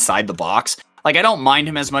tall inside the box. Like I don't mind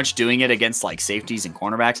him as much doing it against like safeties and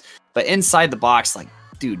cornerbacks, but inside the box, like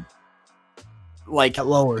dude, like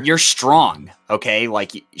lower. You're strong, okay?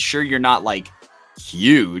 Like sure you're not like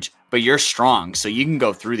huge, but you're strong, so you can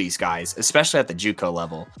go through these guys, especially at the JUCO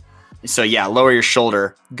level. So yeah, lower your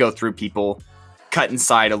shoulder, go through people, cut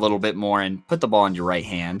inside a little bit more, and put the ball in your right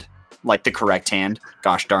hand, like the correct hand.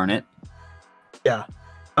 Gosh darn it. Yeah.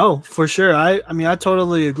 Oh, for sure. I mean, I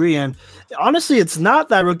totally agree. And honestly, it's not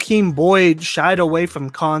that Rakeem Boyd shied away from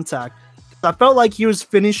contact. I felt like he was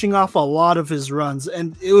finishing off a lot of his runs,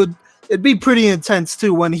 and it'd be pretty intense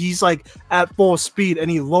too when he's like at full speed and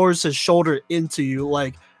he lowers his shoulder into you.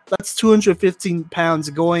 Like that's 215 pounds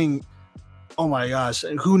going, oh my gosh,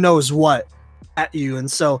 and who knows what at you. And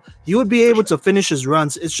so he would be able to finish his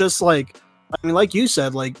runs. It's just like, I mean, like you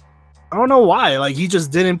said, like, I don't know why. Like he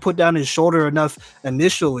just didn't put down his shoulder enough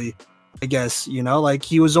initially, I guess, like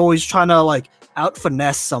he was always trying to like out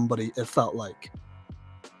finesse somebody, it felt like.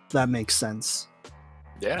 If that makes sense.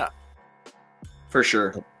 Yeah. For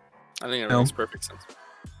sure. I think it makes perfect sense.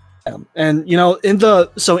 And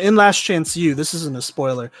in Last Chance U, this isn't a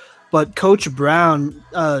spoiler, but Coach Brown,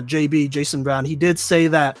 Jason Brown, he did say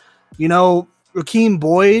that, Rakeem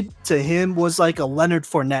Boyd to him was like a Leonard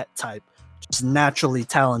Fournette type. Naturally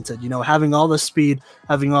talented, having all the speed,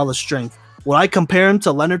 having all the strength. Would I compare him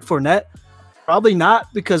to Leonard Fournette? Probably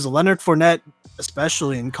not, because Leonard Fournette,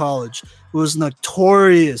 especially in college, was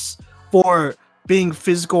notorious for being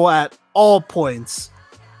physical at all points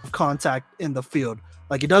of contact in the field.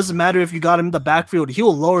 Like, it doesn't matter if you got him in the backfield, he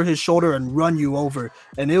will lower his shoulder and run you over.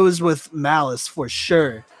 And it was with malice for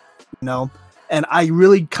sure, And I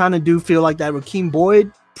really kind of do feel like that Rakeem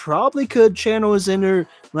Boyd probably could channel his inner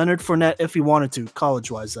Leonard Fournette if he wanted to,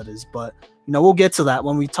 college-wise, that is. But, we'll get to that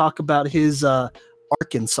when we talk about his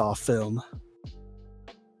Arkansas film.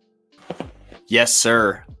 Yes,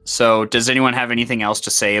 sir. So does anyone have anything else to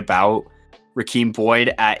say about Rakeem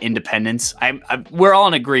Boyd at Independence? We're all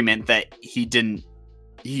in agreement that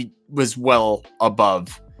he was well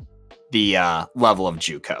above the level of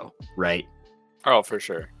JUCO, right? Oh, for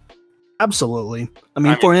sure. Absolutely. I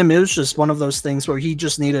mean, for him, it was just one of those things where he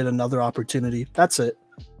just needed another opportunity. That's it.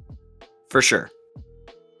 For sure.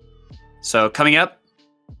 So coming up,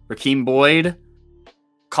 Rakeem Boyd,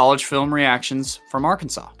 college film reactions from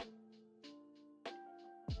Arkansas.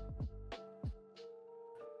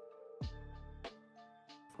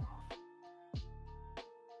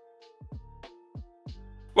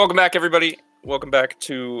 Welcome back, everybody. Welcome back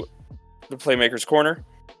to the Playmakers Corner.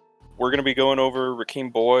 We're going to be going over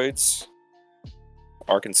Rakeem Boyd's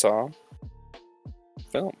Arkansas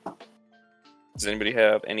film. Does anybody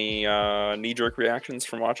have any knee-jerk reactions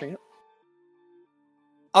from watching it?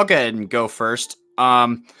 I'll go ahead and go first.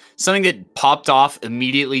 Something that popped off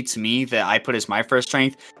immediately to me that I put as my first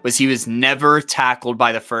strength was he was never tackled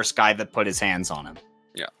by the first guy that put his hands on him.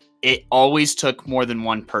 Yeah. It always took more than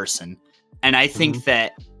one person. And I think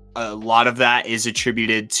that a lot of that is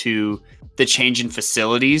attributed to the change in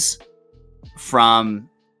facilities from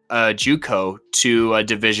a JUCO to a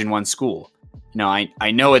Division I school.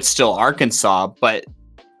 I know it's still Arkansas, but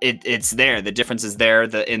it's there. The difference is there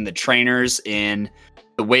in the trainers, in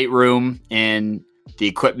the weight room, in the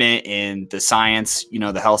equipment, in the science,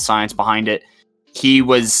 the health science behind it. He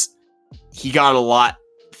got a lot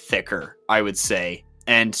thicker, I would say.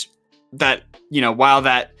 And that, while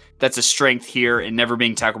that's a strength here in never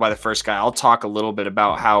being tackled by the first guy, I'll talk a little bit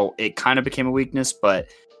about how it kind of became a weakness, but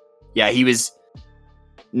yeah, he was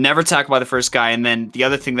never tackled by the first guy. And then the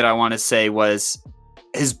other thing that I want to say was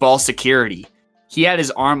his ball security. He had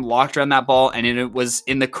his arm locked around that ball and it was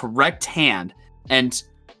in the correct hand. And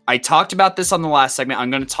I talked about this on the last segment. I'm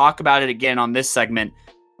going to talk about it again on this segment.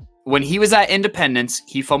 When he was at Independence,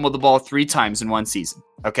 he fumbled the ball 3 times in one season.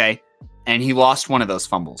 Okay. And he lost one of those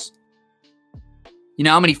fumbles. You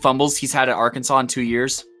know how many fumbles he's had at Arkansas in 2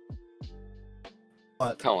 years?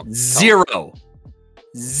 Zero.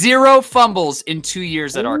 0 fumbles in 2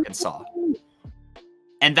 years at Arkansas.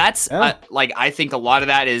 And that's I think a lot of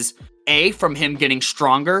that is A, from him getting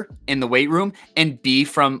stronger in the weight room, and B,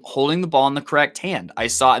 from holding the ball in the correct hand. I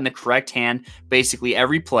saw it in the correct hand basically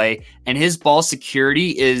every play, and his ball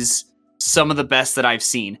security is some of the best that I've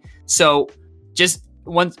seen. So just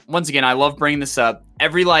once again, I love bringing this up.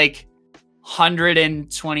 Every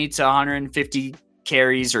 120 to 150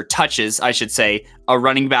 carries or touches, I should say, a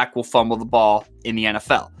running back will fumble the ball in the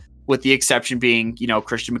NFL, with the exception being,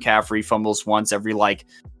 Christian McCaffrey fumbles once every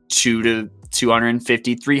 2 to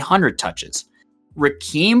 250, 300 touches.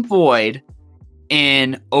 Raheem Boyd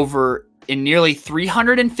in nearly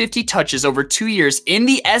 350 touches over 2 years in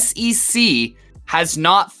the SEC has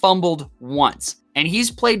not fumbled once, and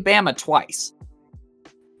he's played Bama twice.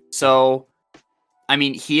 So, I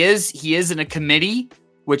mean, he is in a committee,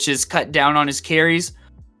 which is cut down on his carries,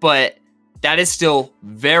 but that is still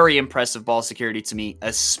very impressive ball security to me,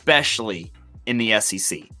 especially in the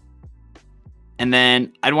SEC. And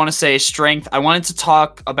then I'd want to say strength. I wanted to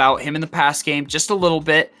talk about him in the pass game just a little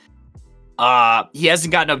bit. He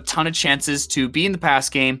hasn't gotten a ton of chances to be in the pass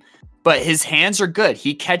game, but his hands are good.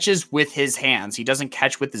 He catches with his hands. He doesn't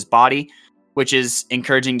catch with his body, which is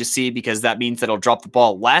encouraging to see because that means that he'll drop the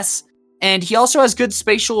ball less. And he also has good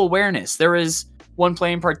spatial awareness. There is one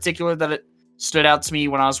play in particular that it stood out to me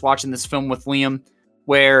when I was watching this film with Liam,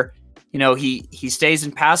 where, he stays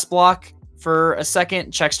in pass block for a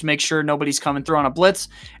second, checks to make sure nobody's coming through on a blitz.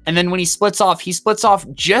 And then when he splits off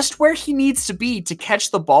just where he needs to be to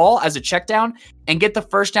catch the ball as a check down and get the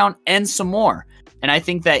first down and some more. And I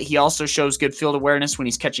think that he also shows good field awareness when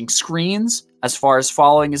he's catching screens as far as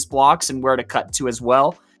following his blocks and where to cut to as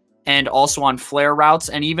well. And also on flare routes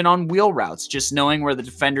and even on wheel routes, just knowing where the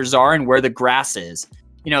defenders are and where the grass is.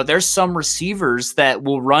 There's some receivers that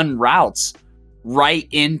will run routes right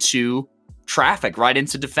into traffic, right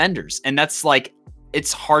into defenders. And that's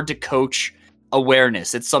it's hard to coach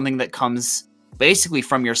awareness. It's something that comes basically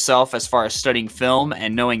from yourself as far as studying film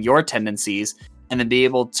and knowing your tendencies and then be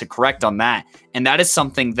able to correct on that. And that is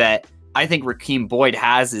something that I think Raheem Boyd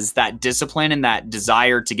has, is that discipline and that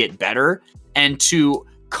desire to get better and to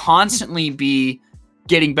constantly be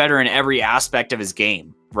getting better in every aspect of his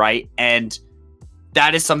game, right? And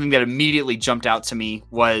that is something that immediately jumped out to me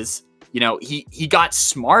was, he got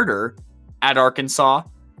smarter at Arkansas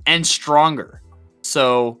and stronger.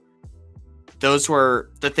 So those were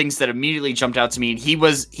the things that immediately jumped out to me. And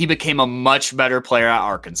he became a much better player at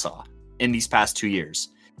Arkansas in these past 2 years.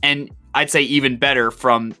 And I'd say even better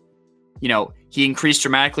from, he increased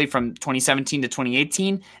dramatically from 2017 to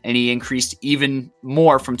 2018, and he increased even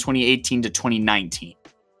more from 2018 to 2019.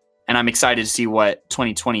 And I'm excited to see what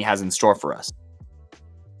 2020 has in store for us.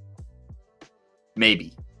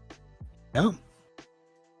 Maybe. Yeah. All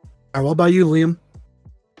right, what about you, Liam?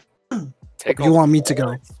 Take you want me to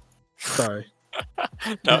go? Sorry.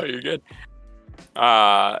 No, you're good.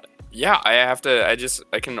 Yeah, I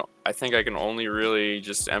think I can only really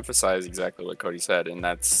just emphasize exactly what Cody said, and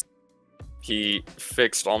that's he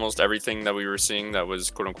fixed almost everything that we were seeing that was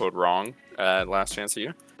quote unquote wrong at Last Chance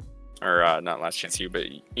U, or not Last Chance U, but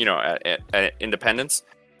at Independence.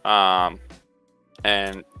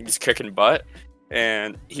 And he's kicking butt,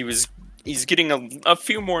 and he's getting a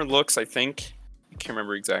few more looks, I think. I can't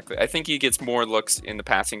remember exactly. I think he gets more looks in the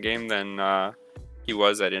passing game than he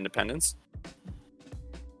was at Independence.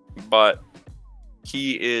 But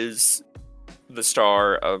he is the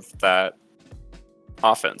star of that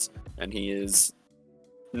offense. And he is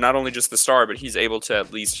not only just the star, but he's able to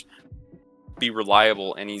at least be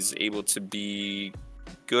reliable, and he's able to be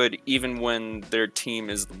good even when their team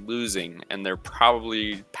is losing and they're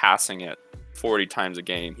probably passing it 40 times a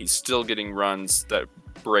game. He's still getting runs that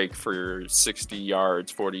break for 60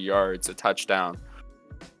 yards, 40 yards, a touchdown,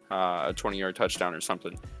 a 20-yard touchdown or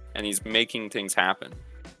something. And he's making things happen.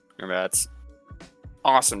 And that's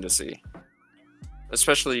awesome to see.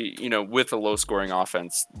 Especially, with a low-scoring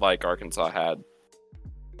offense like Arkansas had.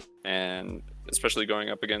 And especially going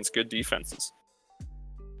up against good defenses.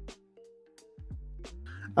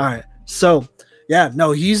 All right. So, yeah,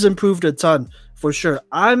 no, he's improved a ton for sure.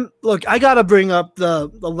 I got to bring up the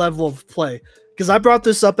level of play because I brought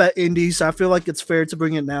this up at Indy, so I feel like it's fair to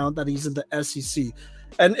bring it now that he's in the SEC.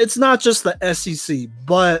 And it's not just the SEC,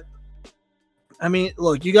 but I mean,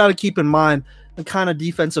 look, you got to keep in mind the kind of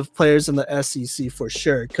defensive players in the SEC for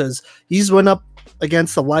sure, because he's went up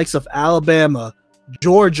against the likes of Alabama,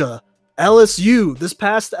 Georgia, LSU, this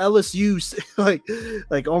past LSU,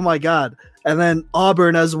 like oh my God, and then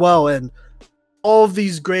Auburn as well, and all of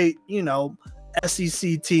these great,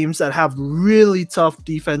 SEC teams that have really tough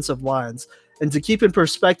defensive lines. And to keep in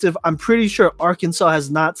perspective, I'm pretty sure Arkansas has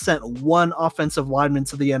not sent one offensive lineman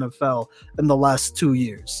to the NFL in the last 2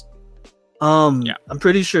 years. I'm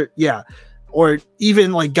pretty sure, or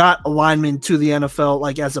even got a lineman to the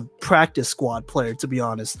NFL as a practice squad player, to be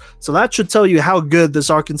honest. So that should tell you how good this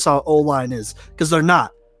Arkansas O-line is, because they're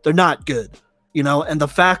not good, and the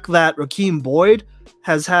fact that Raheem Boyd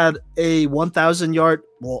has had a 1,000-yard,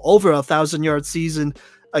 well, over 1,000-yard season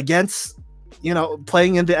against,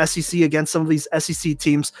 playing in the SEC against some of these SEC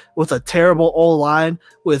teams with a terrible O-line,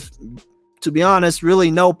 with, to be honest,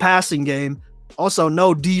 really no passing game, also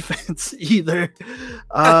no defense either,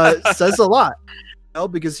 says a lot.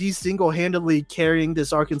 Because he's single-handedly carrying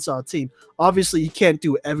this Arkansas team. Obviously, he can't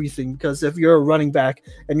do everything, because if you're a running back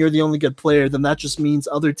and you're the only good player, then that just means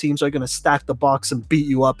other teams are going to stack the box and beat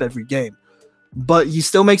you up every game. But he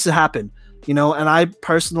still makes it happen, and I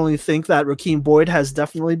personally think that Rakeem Boyd has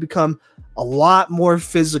definitely become a lot more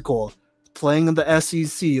physical playing in the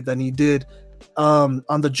SEC than he did on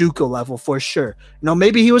the JUCO level, for sure.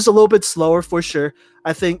 Maybe he was a little bit slower, for sure.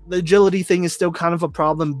 I think the agility thing is still kind of a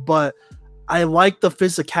problem, but I like the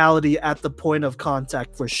physicality at the point of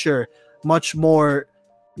contact, for sure. Much more,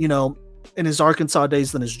 in his Arkansas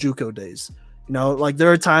days than his JUCO days. Like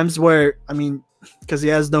there are times where, because he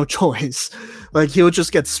has no choice, like he'll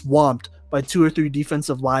just get swamped by 2 or 3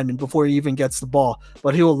 defensive linemen before he even gets the ball.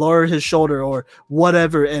 But he will lower his shoulder or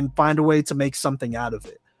whatever and find a way to make something out of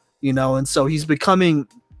it. And so he's becoming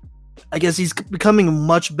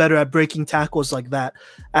much better at breaking tackles like that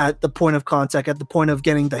at the point of contact, at the point of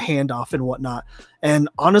getting the handoff and whatnot. And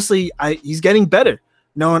honestly, he's getting better.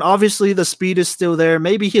 And obviously the speed is still there.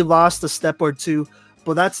 Maybe he lost a step or two,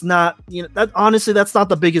 but that's not, that's not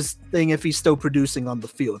the biggest thing if he's still producing on the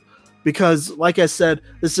field. Because like I said,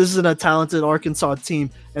 this isn't a talented Arkansas team,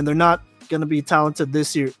 and they're not going to be talented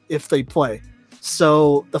this year if they play.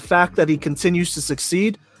 So the fact that he continues to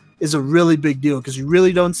succeed is a really big deal, because you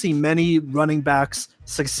really don't see many running backs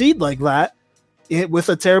succeed like that with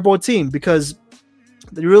a terrible team, because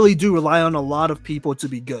they really do rely on a lot of people to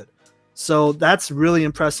be good. So that's really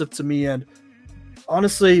impressive to me. And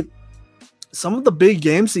honestly, some of the big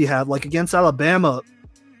games he had, like against Alabama,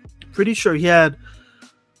 pretty sure he had,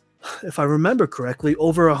 if I remember correctly,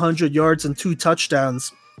 over 100 yards and 2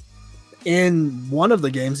 touchdowns in one of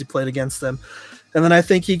the games he played against them. And then I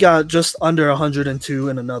think he got just under 102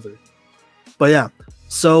 in another. But yeah,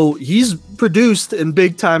 so he's produced in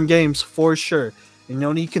big time games for sure.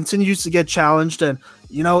 And he continues to get challenged. And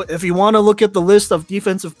if you want to look at the list of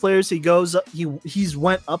defensive players he's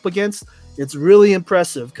went up against, it's really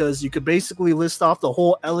impressive, because you could basically list off the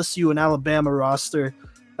whole LSU and Alabama roster,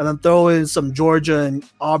 and then throw in some Georgia and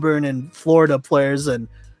Auburn and Florida players, and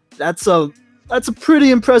that's a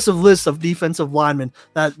pretty impressive list of defensive linemen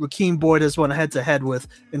that Rakeem Boyd has went head-to-head with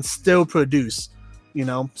and still produce,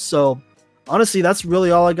 So, honestly, that's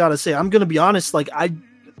really all I got to say. I'm going to be honest, I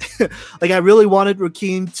really wanted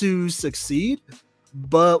Rakeem to succeed,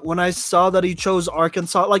 but when I saw that he chose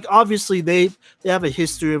Arkansas, obviously they have a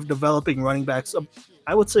history of developing running backs.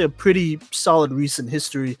 I would say a pretty solid recent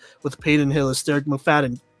history with Peyton Hillis, Derek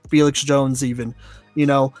McFadden, Felix Jones even,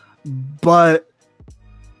 but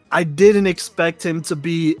I didn't expect him to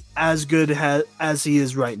be as good as he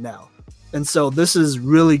is right now. And so this is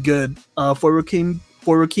really good for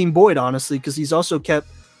Rakeem Boyd, honestly, because he's also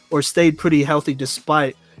stayed pretty healthy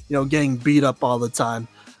despite, getting beat up all the time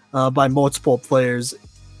by multiple players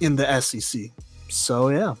in the SEC. So,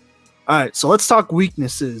 yeah. All right, so let's talk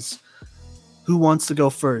weaknesses. Who wants to go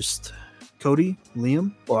first? Cody,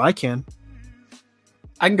 Liam, or I can?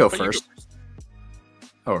 I can go first.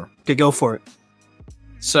 Okay, go for it.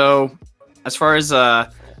 So, as far as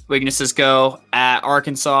weaknesses go at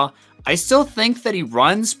Arkansas, I still think that he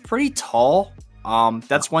runs pretty tall.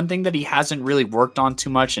 That's one thing that he hasn't really worked on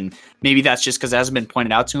too much, and maybe that's just because it hasn't been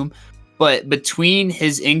pointed out to him. But between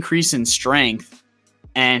his increase in strength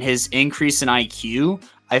and his increase in IQ,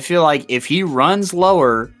 I feel like if he runs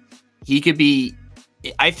lower,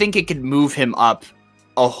 I think it could move him up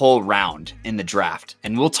a whole round in the draft.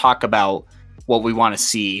 And we'll talk about what we want to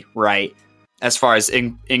see, right, as far as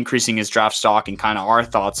increasing his draft stock and kind of our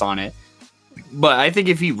thoughts on it. But I think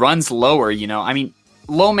if he runs lower,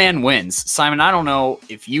 low man wins. Simon, I don't know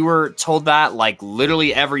if you were told that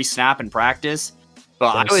literally every snap in practice,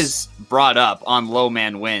 but yes. I was brought up on low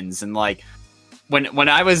man wins. And when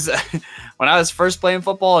I was when I was first playing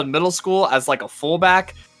football in middle school as a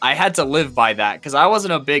fullback, I had to live by that because I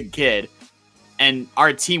wasn't a big kid and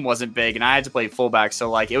our team wasn't big and I had to play fullback.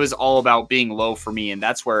 So it was all about being low for me. And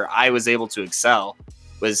that's where I was able to excel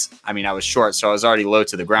I was short, so I was already low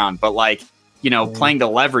to the ground, but playing the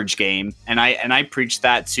leverage game. And I preach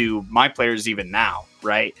that to my players even now.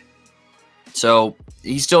 Right. So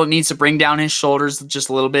he still needs to bring down his shoulders just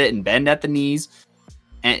a little bit and bend at the knees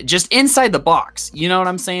and just inside the box. You know what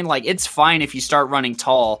I'm saying? It's fine if you start running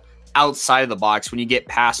tall outside of the box when you get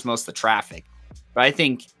past most of the traffic. But I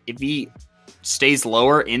think if he stays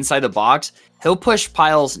lower inside the box, he'll push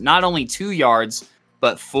Piles not only 2 yards,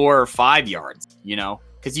 but 4 or 5 yards,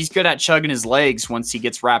 because he's good at chugging his legs once he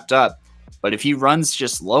gets wrapped up. But if he runs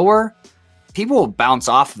just lower, people will bounce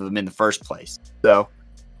off of him in the first place. So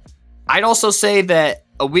I'd also say that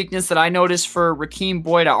a weakness that I noticed for Rakeem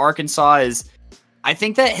Boyd at Arkansas is I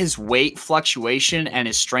think that his weight fluctuation and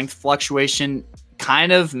his strength fluctuation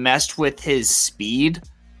kind of messed with his speed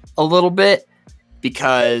a little bit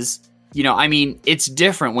because, it's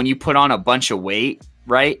different when you put on a bunch of weight,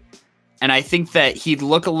 right? And I think that he'd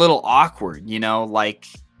look a little awkward, that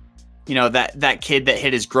kid that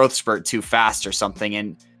hit his growth spurt too fast or something.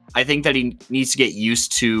 And I think that he needs to get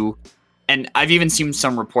used to, and I've even seen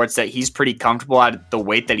some reports that he's pretty comfortable at the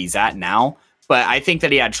weight that he's at now. But I think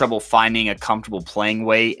that he had trouble finding a comfortable playing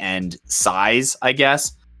weight and size, I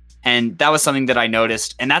guess. And that was something that I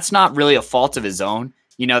noticed. And that's not really a fault of his own.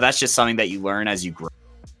 That's just something that you learn as you grow,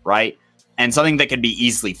 right? And something that can be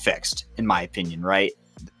easily fixed, in my opinion, right?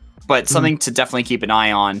 But something to definitely keep an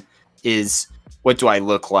eye on is what do I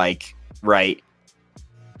look like, right,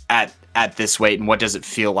 at this weight, and what does it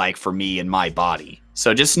feel like for me and my body?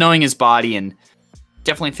 So just knowing his body and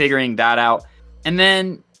definitely figuring that out. And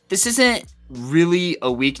then this isn't really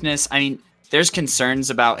a weakness. I mean, there's concerns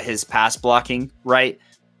about his pass blocking, right?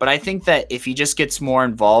 But I think that if he just gets more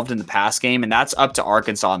involved in the pass game, and that's up to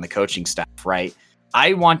Arkansas and the coaching staff, right?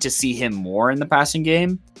 I want to see him more in the passing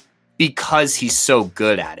game because he's so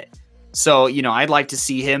good at it. So, I'd like to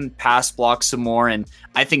see him pass block some more, and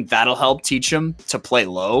I think that'll help teach him to play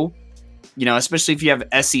low, especially if you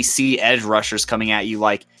have SEC edge rushers coming at you.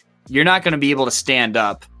 Like, you're not going to be able to stand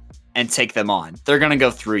up and take them on. They're going to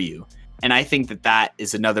go through you. And I think that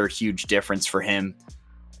is another huge difference for him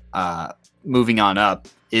moving on up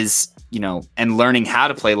is, and learning how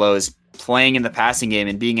to play low is playing in the passing game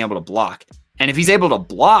and being able to block. And if he's able to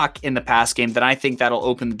block in the pass game, then I think that'll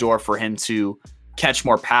open the door for him to catch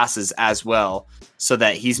more passes as well so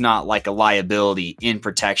that he's not like a liability in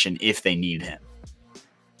protection if they need him.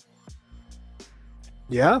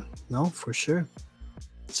 Yeah, no, for sure.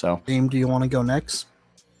 So, Dame, do you want to go next?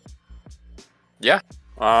 Yeah.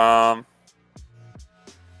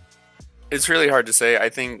 It's really hard to say. I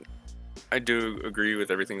think I do agree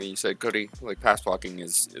with everything that you said, Cody. Like, pass blocking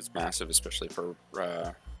is massive, especially for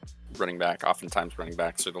running back. Oftentimes running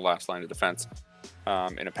backs are the last line of defense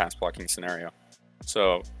in a pass blocking scenario.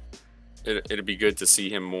 So it'd be good to see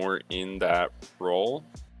him more in that role.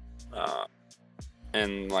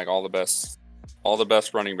 And like all the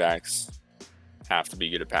best running backs have to be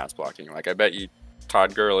good at pass blocking. Like, I bet you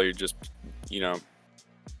Todd Gurley just,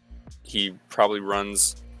 he probably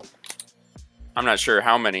runs, I'm not sure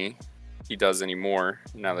how many he does anymore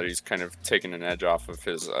now that he's kind of taken an edge off of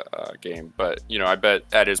his game. But, I bet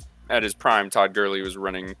at his prime, Todd Gurley was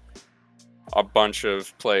running a bunch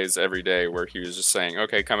of plays every day where he was just saying,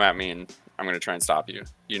 okay, come at me and I'm going to try and stop you.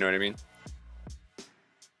 You know what I mean?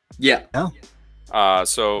 Yeah.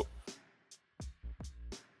 So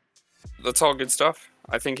that's all good stuff.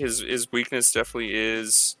 I think his weakness definitely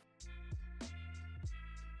is,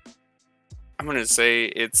 I'm going to say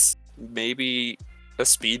it's maybe a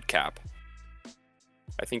speed cap.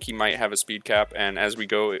 I think he might have a speed cap, and as we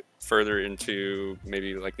go further into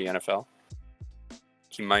maybe like the NFL,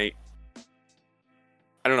 he might,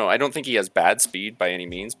 I don't know, I don't think he has bad speed by any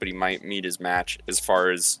means, but he might meet his match as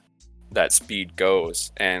far as that speed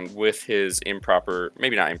goes. And with his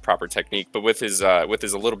maybe not improper technique, but with his a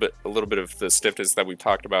little bit of the stiffness that we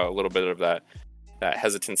talked about, a little bit of that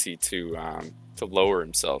hesitancy to lower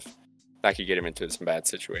himself, that could get him into some bad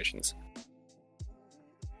situations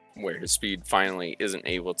where his speed finally isn't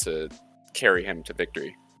able to carry him to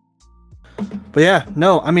victory. But yeah,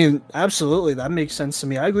 no, I mean, absolutely, that makes sense to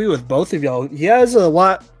me. I agree with both of y'all. He has a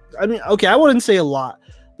lot. I mean, okay, I wouldn't say a lot,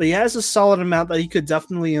 but he has a solid amount that he could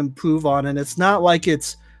definitely improve on, and it's not like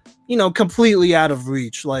it's, completely out of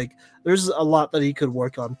reach. Like, there's a lot that he could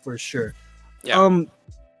work on for sure. Yeah.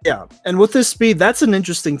 Yeah, and with his speed, that's an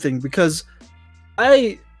interesting thing because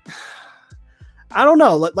I don't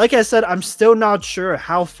know. Like I said, I'm still not sure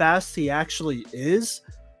how fast he actually is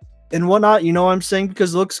and whatnot. You know what I'm saying?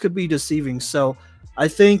 Because looks could be deceiving. So I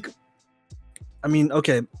think,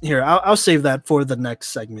 okay, here, I'll save that for the next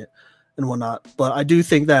segment and whatnot. But I do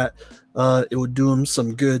think that it would do him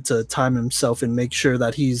some good to time himself and make sure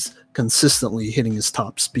that he's consistently hitting his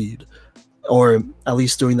top speed, or at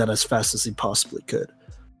least doing that as fast as he possibly could.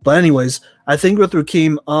 But anyways, I think with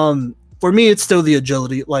Rakeem, for me, it's still the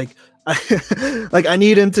agility. Like, I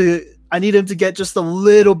need him to get just a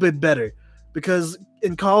little bit better, because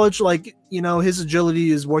in college, his agility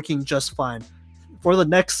is working just fine. For the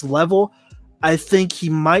next level, I think he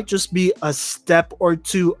might just be a step or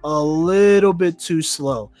two a little bit too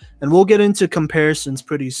slow. And we'll get into comparisons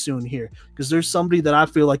pretty soon here, because there's somebody that I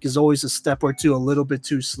feel like is always a step or two a little bit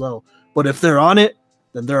too slow. But if they're on it,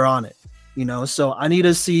 then they're on it. So I need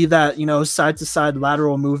to see that, side to side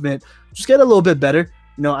lateral movement just get a little bit better.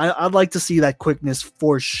 I'd like to see that quickness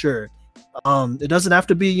for sure. It doesn't have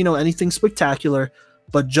to be, anything spectacular,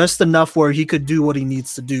 but just enough where he could do what he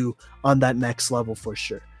needs to do on that next level for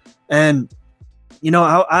sure. And,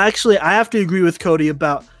 I have to agree with Cody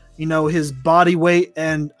about, his body weight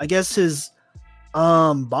and I guess his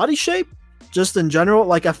body shape just in general.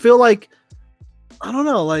 Like, I feel like, I don't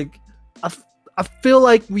know, like, I feel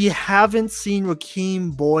like we haven't seen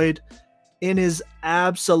Rakeem Boyd in his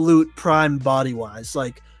absolute prime body-wise,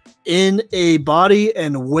 like in a body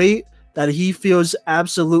and weight that he feels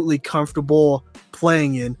absolutely comfortable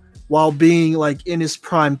playing in while being like in his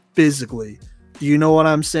prime physically. Do you know what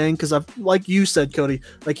I'm saying? Because like you said, Cody,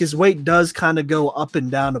 like his weight does kind of go up and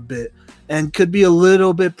down a bit and could be a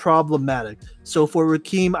little bit problematic. So for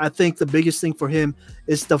Rakeem, I think the biggest thing for him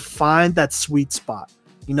is to find that sweet spot,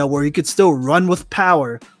 where he could still run with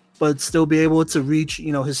power, but still be able to reach,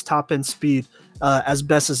 his top end speed as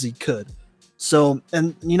best as he could. So,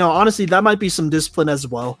 and, honestly, that might be some discipline as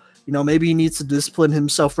well. Maybe he needs to discipline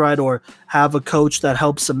himself right, or have a coach that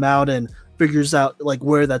helps him out and figures out like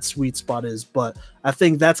where that sweet spot is. But I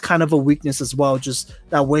think that's kind of a weakness as well, just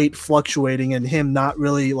that weight fluctuating and him not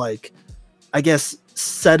really like, I guess,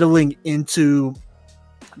 settling into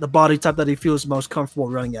the body type that he feels most comfortable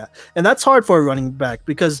running at. And that's hard for a running back,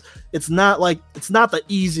 because it's not the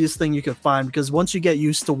easiest thing you could find, because once you get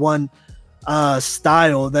used to one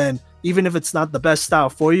style, then even if it's not the best style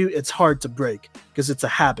for you, it's hard to break because it's a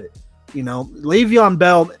habit. Le'Veon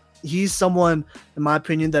Bell, he's someone, in my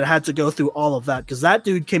opinion, that had to go through all of that, because that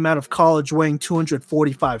dude came out of college weighing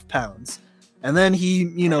 245 pounds. And then he,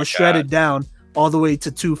 shredded down all the way to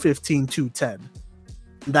 215, 210.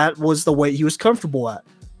 That was the weight he was comfortable at.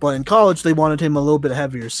 But in college, they wanted him a little bit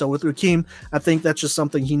heavier. So with Rakeem, I think that's just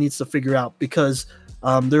something he needs to figure out, because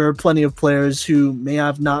there are plenty of players who may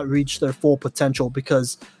have not reached their full potential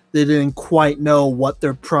because they didn't quite know what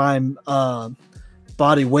their prime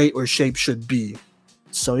body weight or shape should be.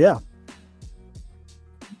 So, yeah.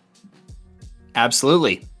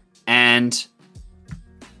 Absolutely. And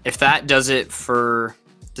if that does it for...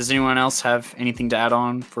 Does anyone else have anything to add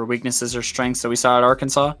on for weaknesses or strengths that we saw at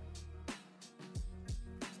Arkansas?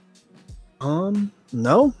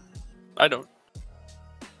 No. I don't.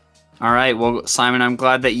 All right. Well, Simon, I'm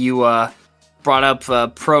glad that you brought up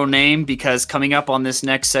a pro name, because coming up on this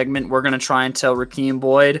next segment, we're going to try and tell Rakeem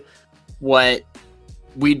Boyd what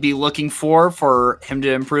we'd be looking for him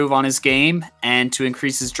to improve on his game and to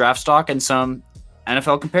increase his draft stock, and some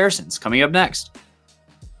NFL comparisons coming up next.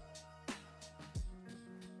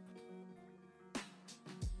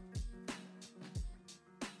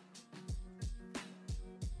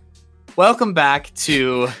 Welcome back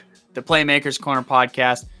to the Playmakers Corner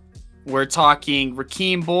podcast. We're talking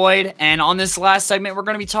Rakeem Boyd, and on this last segment, we're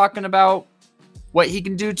going to be talking about what he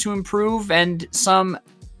can do to improve and some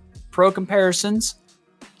pro comparisons.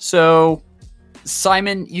 So,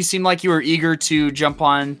 Simon, you seem like you were eager to jump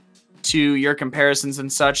on to your comparisons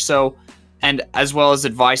and such, so, and as well as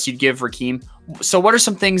advice you'd give Rakeem. So what are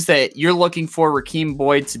some things that you're looking for Rakeem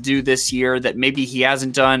Boyd to do this year that maybe he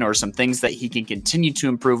hasn't done, or some things that he can continue to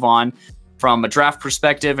improve on from a draft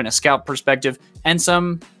perspective and a scout perspective, and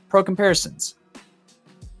some pro comparisons?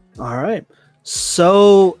 All right.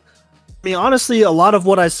 So, I mean, honestly, a lot of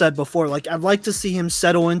what I said before, like, I'd like to see him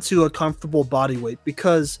settle into a comfortable body weight,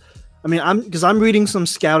 because, I mean, I'm reading some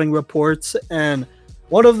scouting reports, and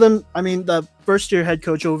one of them, I mean, the first-year head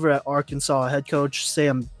coach over at Arkansas, head coach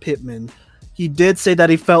Sam Pittman, he did say that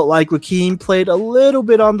he felt like Rakeem played a little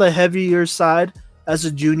bit on the heavier side as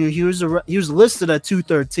a junior. He was listed at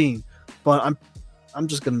 213, but I'm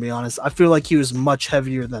just gonna be honest. I feel like he was much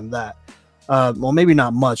heavier than that. Well, maybe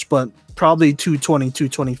not much, but probably 220,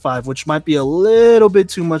 225, which might be a little bit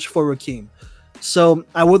too much for Rakeem. So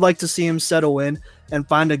I would like to see him settle in and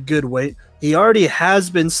find a good weight. He already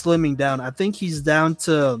has been slimming down. I think he's down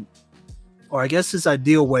to, or I guess his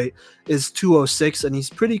ideal weight is 206, and he's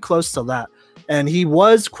pretty close to that. And he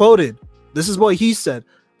was quoted, this is what he said,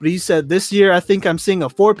 but he said, this year I think I'm seeing a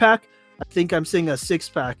 4-pack. I think I'm seeing a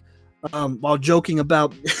 6-pack. While joking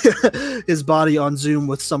about his body on Zoom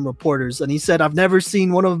with some reporters. And he said, I've never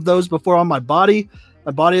seen one of those before on my body.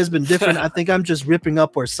 My body has been different. I think I'm just ripping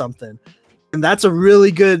up or something. And that's a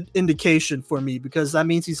really good indication for me, because that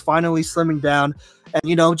means he's finally slimming down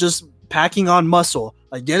and, just packing on muscle,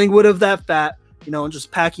 like getting rid of that fat, and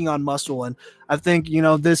just packing on muscle. And I think,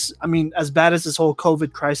 as bad as this whole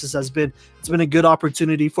COVID crisis has been, it's been a good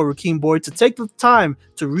opportunity for Rakeem Boyd to take the time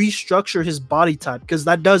to restructure his body type, because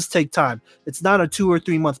that does take time. It's not a 2 or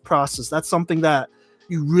 3 month process. That's something that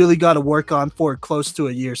you really got to work on for close to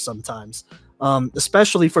a year sometimes,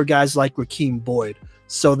 especially for guys like Rakeem Boyd.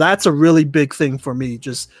 So that's a really big thing for me,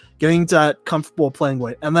 just getting to that comfortable playing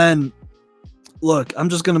weight. And then, look, I'm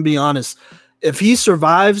just going to be honest. If he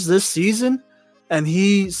survives this season and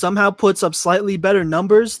he somehow puts up slightly better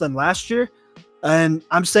numbers than last year, and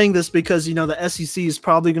I'm saying this because, the SEC is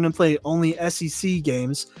probably going to play only SEC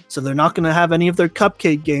games, so they're not going to have any of their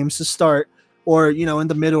cupcake games to start, or, in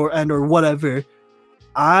the mid or end or whatever,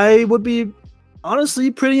 I would be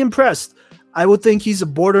honestly pretty impressed. I would think he's a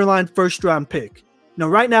borderline first-round pick.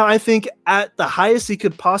 Right now, I think at the highest he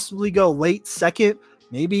could possibly go late second,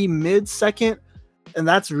 maybe mid second, and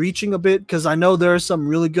that's reaching a bit, because I know there are some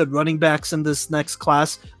really good running backs in this next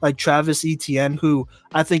class, like Travis Etienne, who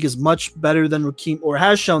I think is much better than Rakeem, or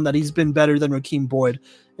has shown that he's been better than Rakeem Boyd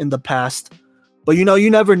in the past. But you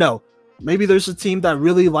never know. Maybe there's a team that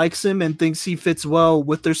really likes him and thinks he fits well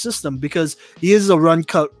with their system, because he is a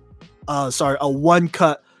one-cut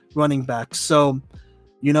running back. So,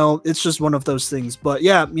 it's just one of those things. But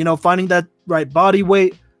yeah, finding that right body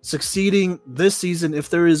weight, succeeding this season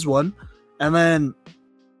if there is one, and then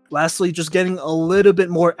lastly, just getting a little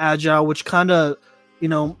bit more agile, which kind of,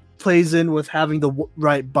 plays in with having the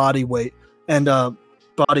right body weight and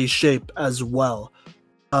body shape as well.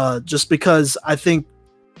 Just because I think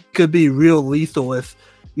could be real lethal if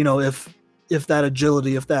that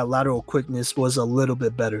agility, if that lateral quickness was a little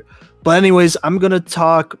bit better. But anyways, I'm going to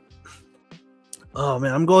talk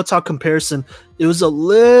comparison. It was a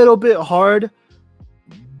little bit hard,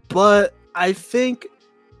 but I think,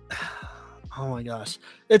 oh my gosh,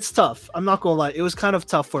 it's tough. I'm not going to lie. It was kind of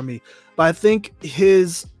tough for me, but I think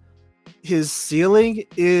his ceiling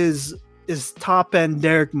is top end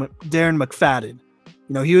Darren McFadden.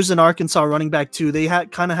 He was an Arkansas running back too. They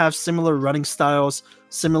kind of have similar running styles,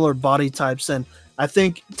 similar body types, and I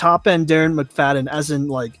think top end Darren McFadden, as in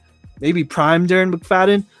like maybe prime Darren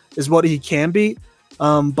McFadden, is what he can be,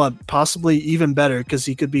 but possibly even better because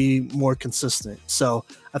he could be more consistent. So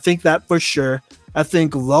I think that for sure. I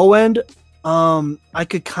think low end, I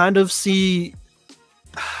could kind of see.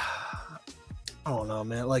 I don't know,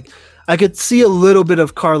 man. Like I could see a little bit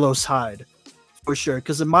of Carlos Hyde. For sure,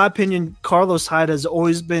 because in my opinion, Carlos Hyde has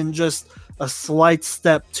always been just a slight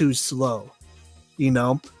step too slow,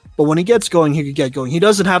 But when he gets going, he could get going. He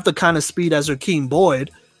doesn't have the kind of speed as Rakeem Boyd,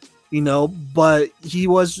 but he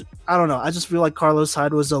was, I don't know. I just feel like Carlos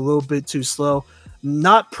Hyde was a little bit too slow.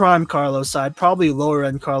 Not prime Carlos Hyde, probably lower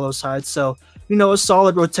end Carlos Hyde. So, a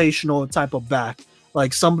solid rotational type of back,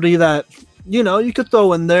 like somebody that, you could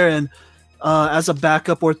throw in there and as a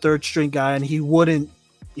backup or third string guy, and he wouldn't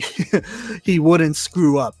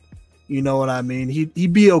screw up. You know what I mean?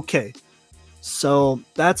 He'd be okay. So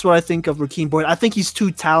that's what I think of Rakeem Boyd. I think he's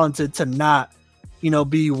too talented to not,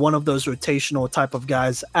 be one of those rotational type of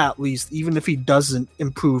guys, at least, even if he doesn't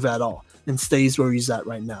improve at all and stays where he's at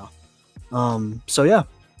right now. So yeah.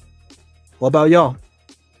 What about y'all?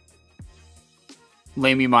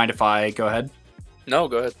 Lame, you mind if I go ahead? No,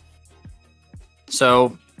 go ahead.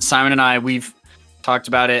 So Simon and I, we've talked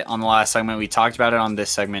about it on the last segment. We talked about it on this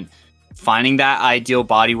segment. Finding that ideal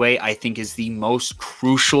body weight, I think, is the most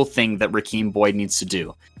crucial thing that Rakeem Boyd needs to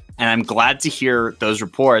do. And I'm glad to hear those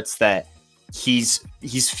reports that he's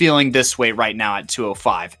feeling this way right now at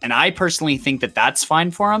 205. And I personally think that that's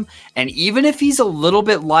fine for him. And even if he's a little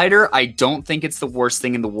bit lighter, I don't think it's the worst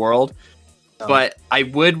thing in the world. No. But I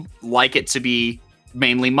would like it to be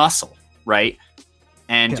mainly muscle, right?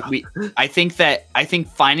 And I think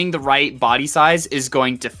finding the right body size is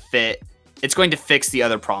going to fit. It's going to fix the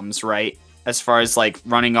other problems, right? As far as like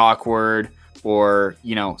running awkward or,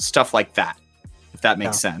 stuff like that, if that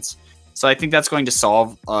makes sense. So I think that's going to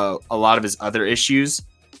solve a lot of his other issues.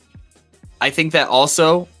 I think that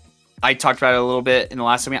also, I talked about it a little bit in the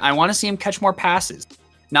last segment. I want to see him catch more passes,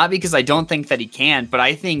 not because I don't think that he can, but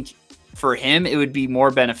I think for him, it would be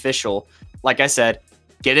more beneficial. Like I said,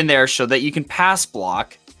 get in there so that you can pass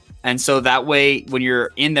block. And so that way, when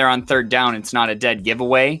you're in there on third down, it's not a dead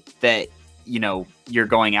giveaway that, you're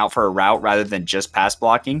going out for a route rather than just pass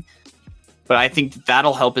blocking. But I think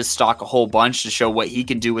that'll help his stock a whole bunch to show what he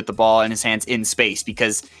can do with the ball in his hands in space,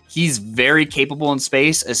 because he's very capable in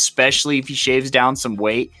space, especially if he shaves down some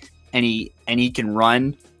weight and he can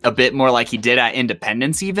run a bit more like he did at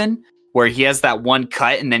Independence, even where he has that one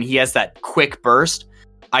cut and then he has that quick burst.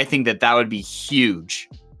 I think that would be huge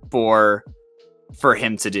for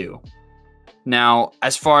him to do. Now,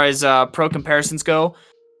 as far as pro comparisons go,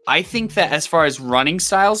 I think that as far as running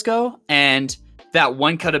styles go and that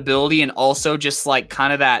one cut ability and also just like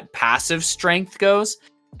kind of that passive strength goes,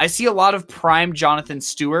 I see a lot of prime Jonathan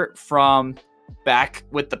Stewart from back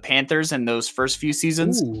with the Panthers in those first few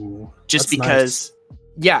seasons. Ooh, just that's because,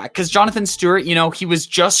 yeah, because Jonathan Stewart, you know, he was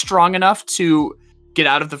just strong enough to get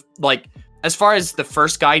out of the, like, as far as the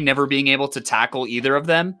first guy never being able to tackle either of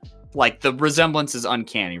them, like the resemblance is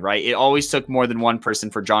uncanny, right? It always took more than one person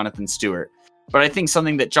for Jonathan Stewart. But I think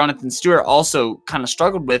something that Jonathan Stewart also kind of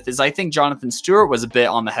struggled with is I think Jonathan Stewart was a bit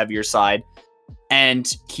on the heavier side and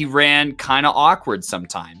he ran kind of awkward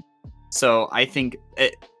sometime. So I think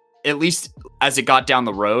at least as it got down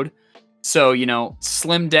the road. So, you know,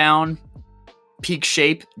 slim down, peak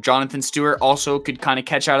shape. Jonathan Stewart also could kind of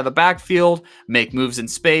catch out of the backfield, make moves in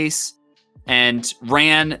space, and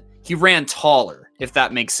he ran taller, if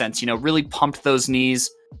that makes sense. You know, really pumped those knees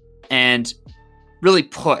and really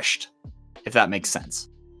pushed, if that makes sense.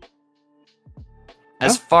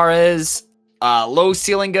 As far as low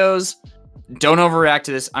ceiling goes, don't overreact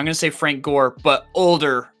to this. I'm going to say Frank Gore, but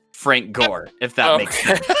older Frank Gore, if that makes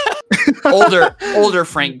sense. older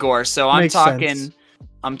Frank Gore. So I'm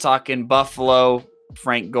talking Buffalo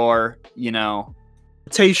Frank Gore, you know.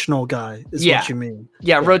 Rotational guy is what you mean.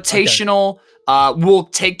 Yeah, rotational. Okay. Will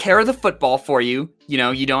take care of the football for you. You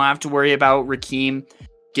know, you don't have to worry about Rakeem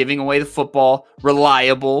giving away the football.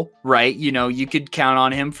 Reliable, right? You know, you could count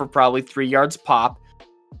on him for probably 3 yards pop.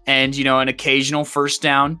 And, you know, an occasional first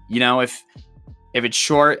down. You know, if it's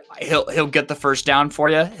short, he'll get the first down for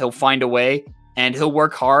you. He'll find a way, and he'll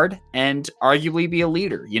work hard and arguably be a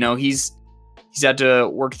leader. You know, he's had to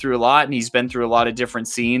work through a lot, and he's been through a lot of different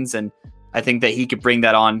scenes, and I think that he could bring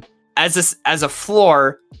that on as a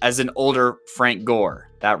floor as an older Frank Gore.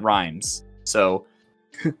 That rhymes. So,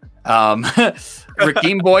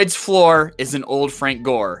 Rakeem Boyd's floor is an old Frank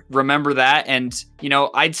Gore. Remember that, and you know,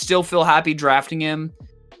 I'd still feel happy drafting him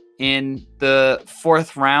in the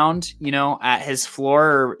 4th round, you know, at his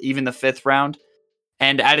floor, or even the 5th round.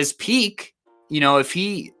 And at his peak, you know, if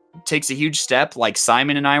he takes a huge step like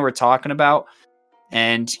Simon and I were talking about,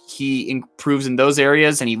 and he improves in those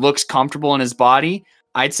areas and he looks comfortable in his body,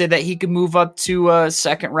 I'd say that he could move up to a late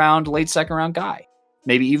second round guy,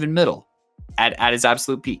 maybe even middle at his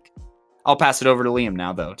absolute peak. I'll pass it over to Liam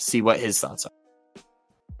now, though, to see what his thoughts are.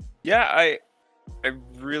 Yeah, I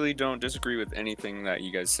really don't disagree with anything that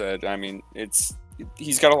you guys said. I mean,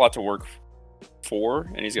 he's got a lot to work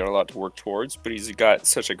for, and he's got a lot to work towards, but he's got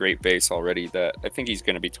such a great base already that I think he's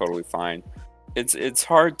going to be totally fine. It's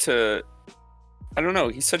hard to, I don't know.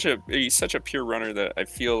 He's such a pure runner that I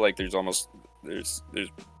feel like there's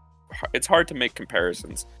it's hard to make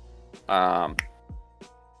comparisons.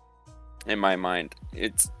 In my mind,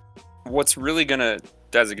 what's really going to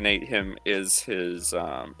designate him is his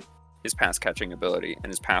pass catching ability and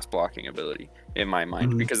his pass blocking ability, in my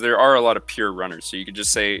mind, because there are a lot of pure runners. So you could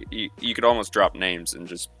just say, you could almost drop names and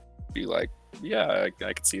just be like, yeah,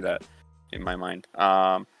 I could see that in my mind.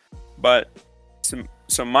 But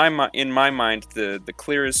so in my mind, the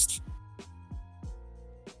clearest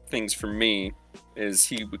things for me is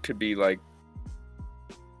he could be like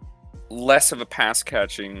less of a pass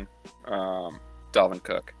catching Dalvin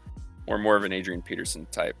Cook, or more of an Adrian Peterson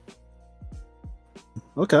type.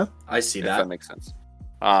 Okay, I see that. If that makes sense.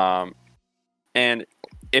 And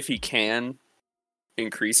if he can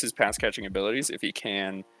increase his pass catching abilities, if he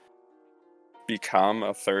can become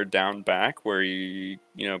a 3rd down back where he,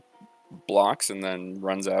 you know, blocks and then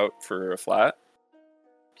runs out for a flat,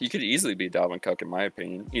 he could easily be Dalvin Cook, in my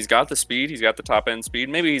opinion. He's got the speed, he's got the top end speed.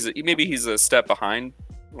 Maybe he's a step behind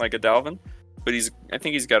like a Dalvin, but I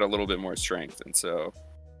think he's got a little bit more strength, and so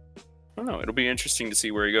I don't know. It'll be interesting to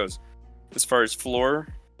see where he goes. As far as floor,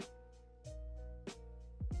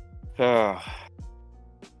 I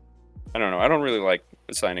don't know. I don't really like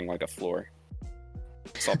assigning like a floor,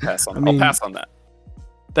 so I'll pass on. I'll pass on that.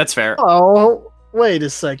 That's fair. Oh, wait a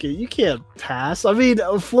second. You can't pass. I mean,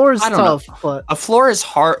 a floor is tough, but a floor is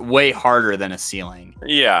way harder than a ceiling.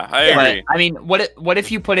 Yeah, I agree. But, I mean, what if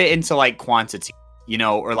you put it into like quantity, you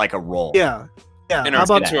know, or like a roll? Yeah. How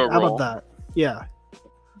about that? Yeah.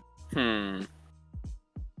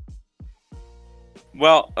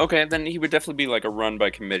 Well, okay, then he would definitely be like a run by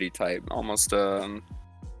committee type, almost. To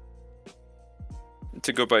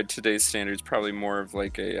go by today's standards, probably more of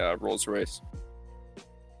like a Rolls Royce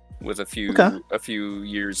with a few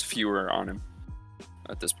years fewer on him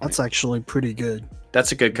at this point. That's actually pretty good.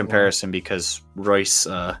 That's a good comparison because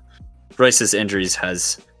Royce's injuries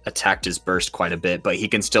has attacked his burst quite a bit, but he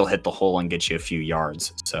can still hit the hole and get you a few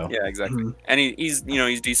yards. So yeah, exactly. And he's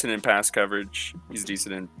decent in pass coverage. He's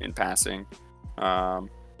decent in passing.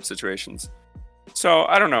 situations. So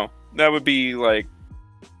I don't know. That would be like,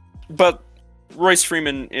 but Royce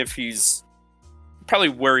Freeman, if he's probably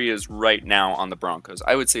where he is right now on the Broncos,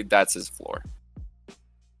 I would say that's his floor.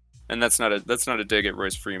 And that's not a dig at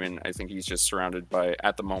Royce Freeman. I think he's just surrounded by,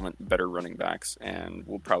 at the moment, better running backs, and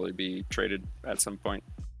will probably be traded at some point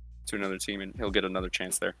to another team, and he'll get another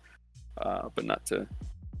chance there. But not to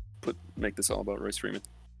make this all about Royce Freeman.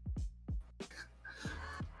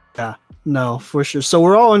 Yeah, no, for sure. So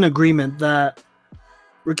we're all in agreement that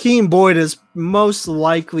Rakeem Boyd is most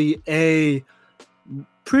likely a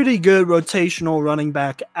pretty good rotational running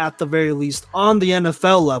back at the very least on the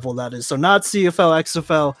NFL level, that is. So not CFL,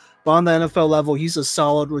 XFL, but on the NFL level, he's a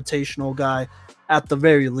solid rotational guy at the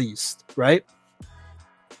very least, right?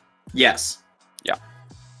 Yes. Yeah.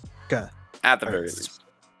 Okay. At the very least.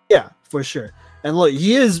 Yeah, for sure. And look,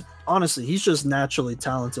 he is, honestly, he's just naturally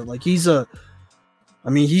talented. Like, he's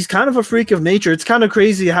kind of a freak of nature. It's kind of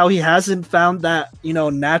crazy how he hasn't found that,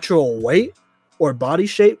 natural weight or body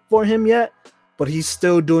shape for him yet, but he's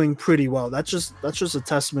still doing pretty well. That's just a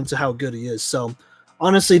testament to how good he is. So,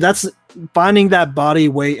 honestly, that's finding that body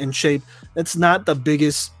weight and shape. It's not the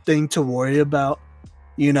biggest thing to worry about.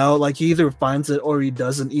 Like, he either finds it or he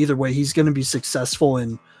doesn't. Either way, he's going to be successful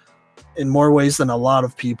in more ways than a lot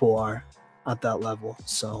of people are at that level.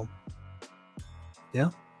 So, yeah.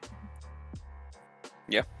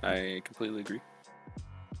 Yeah, I completely agree.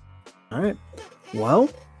 All right. Well,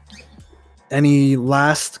 any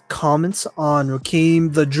last comments on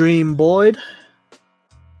Rakeem the Dream Boyd?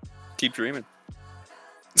 Keep dreaming.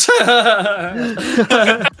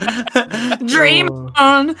 Dream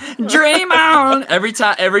on, dream on. Every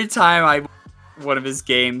time one of his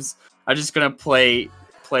games, I'm just gonna play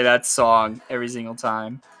that song every single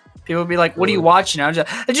time. People be like, "What are you watching?" I'm just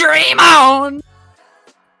dream on.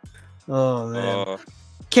 Oh man,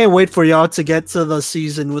 can't wait for y'all to get to the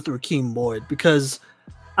season with Rakeem Boyd, because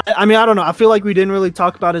I don't know. I feel like we didn't really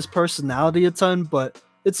talk about his personality a ton, but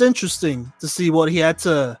it's interesting to see what he had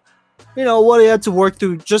to, work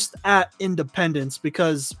through just at Independence,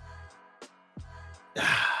 because,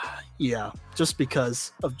 yeah, just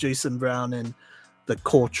because of Jason Brown and the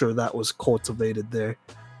culture that was cultivated there.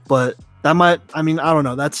 But I don't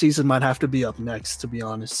know. That season might have to be up next, to be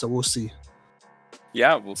honest. So we'll see.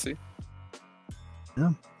 Yeah, we'll see.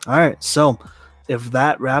 Yeah. All right. So if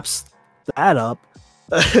that wraps that up,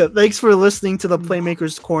 thanks for listening to the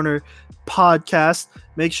Playmakers Corner podcast.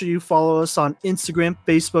 Make sure you follow us on Instagram,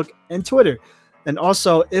 Facebook, and Twitter. And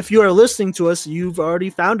also, if you are listening to us, you've already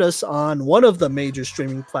found us on one of the major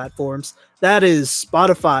streaming platforms. That is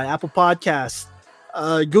Spotify, Apple Podcasts,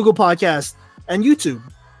 Google Podcasts, and YouTube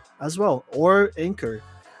as well, or Anchor.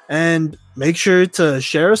 And make sure to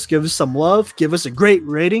share us, give us some love, give us a great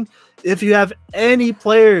rating. If you have any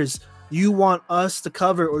players you want us to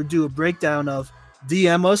cover or do a breakdown of,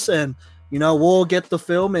 DM us, and we'll get the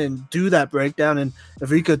film and do that breakdown. And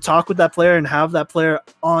if we could talk with that player and have that player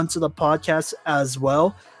onto the podcast as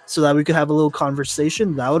well, so that we could have a little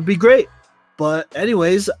conversation, that would be great. But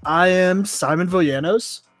anyways, I am Simon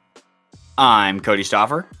Villanos. I'm Cody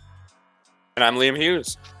Stauffer. And I'm Liam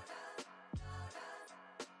Hughes.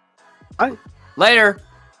 Bye. Later.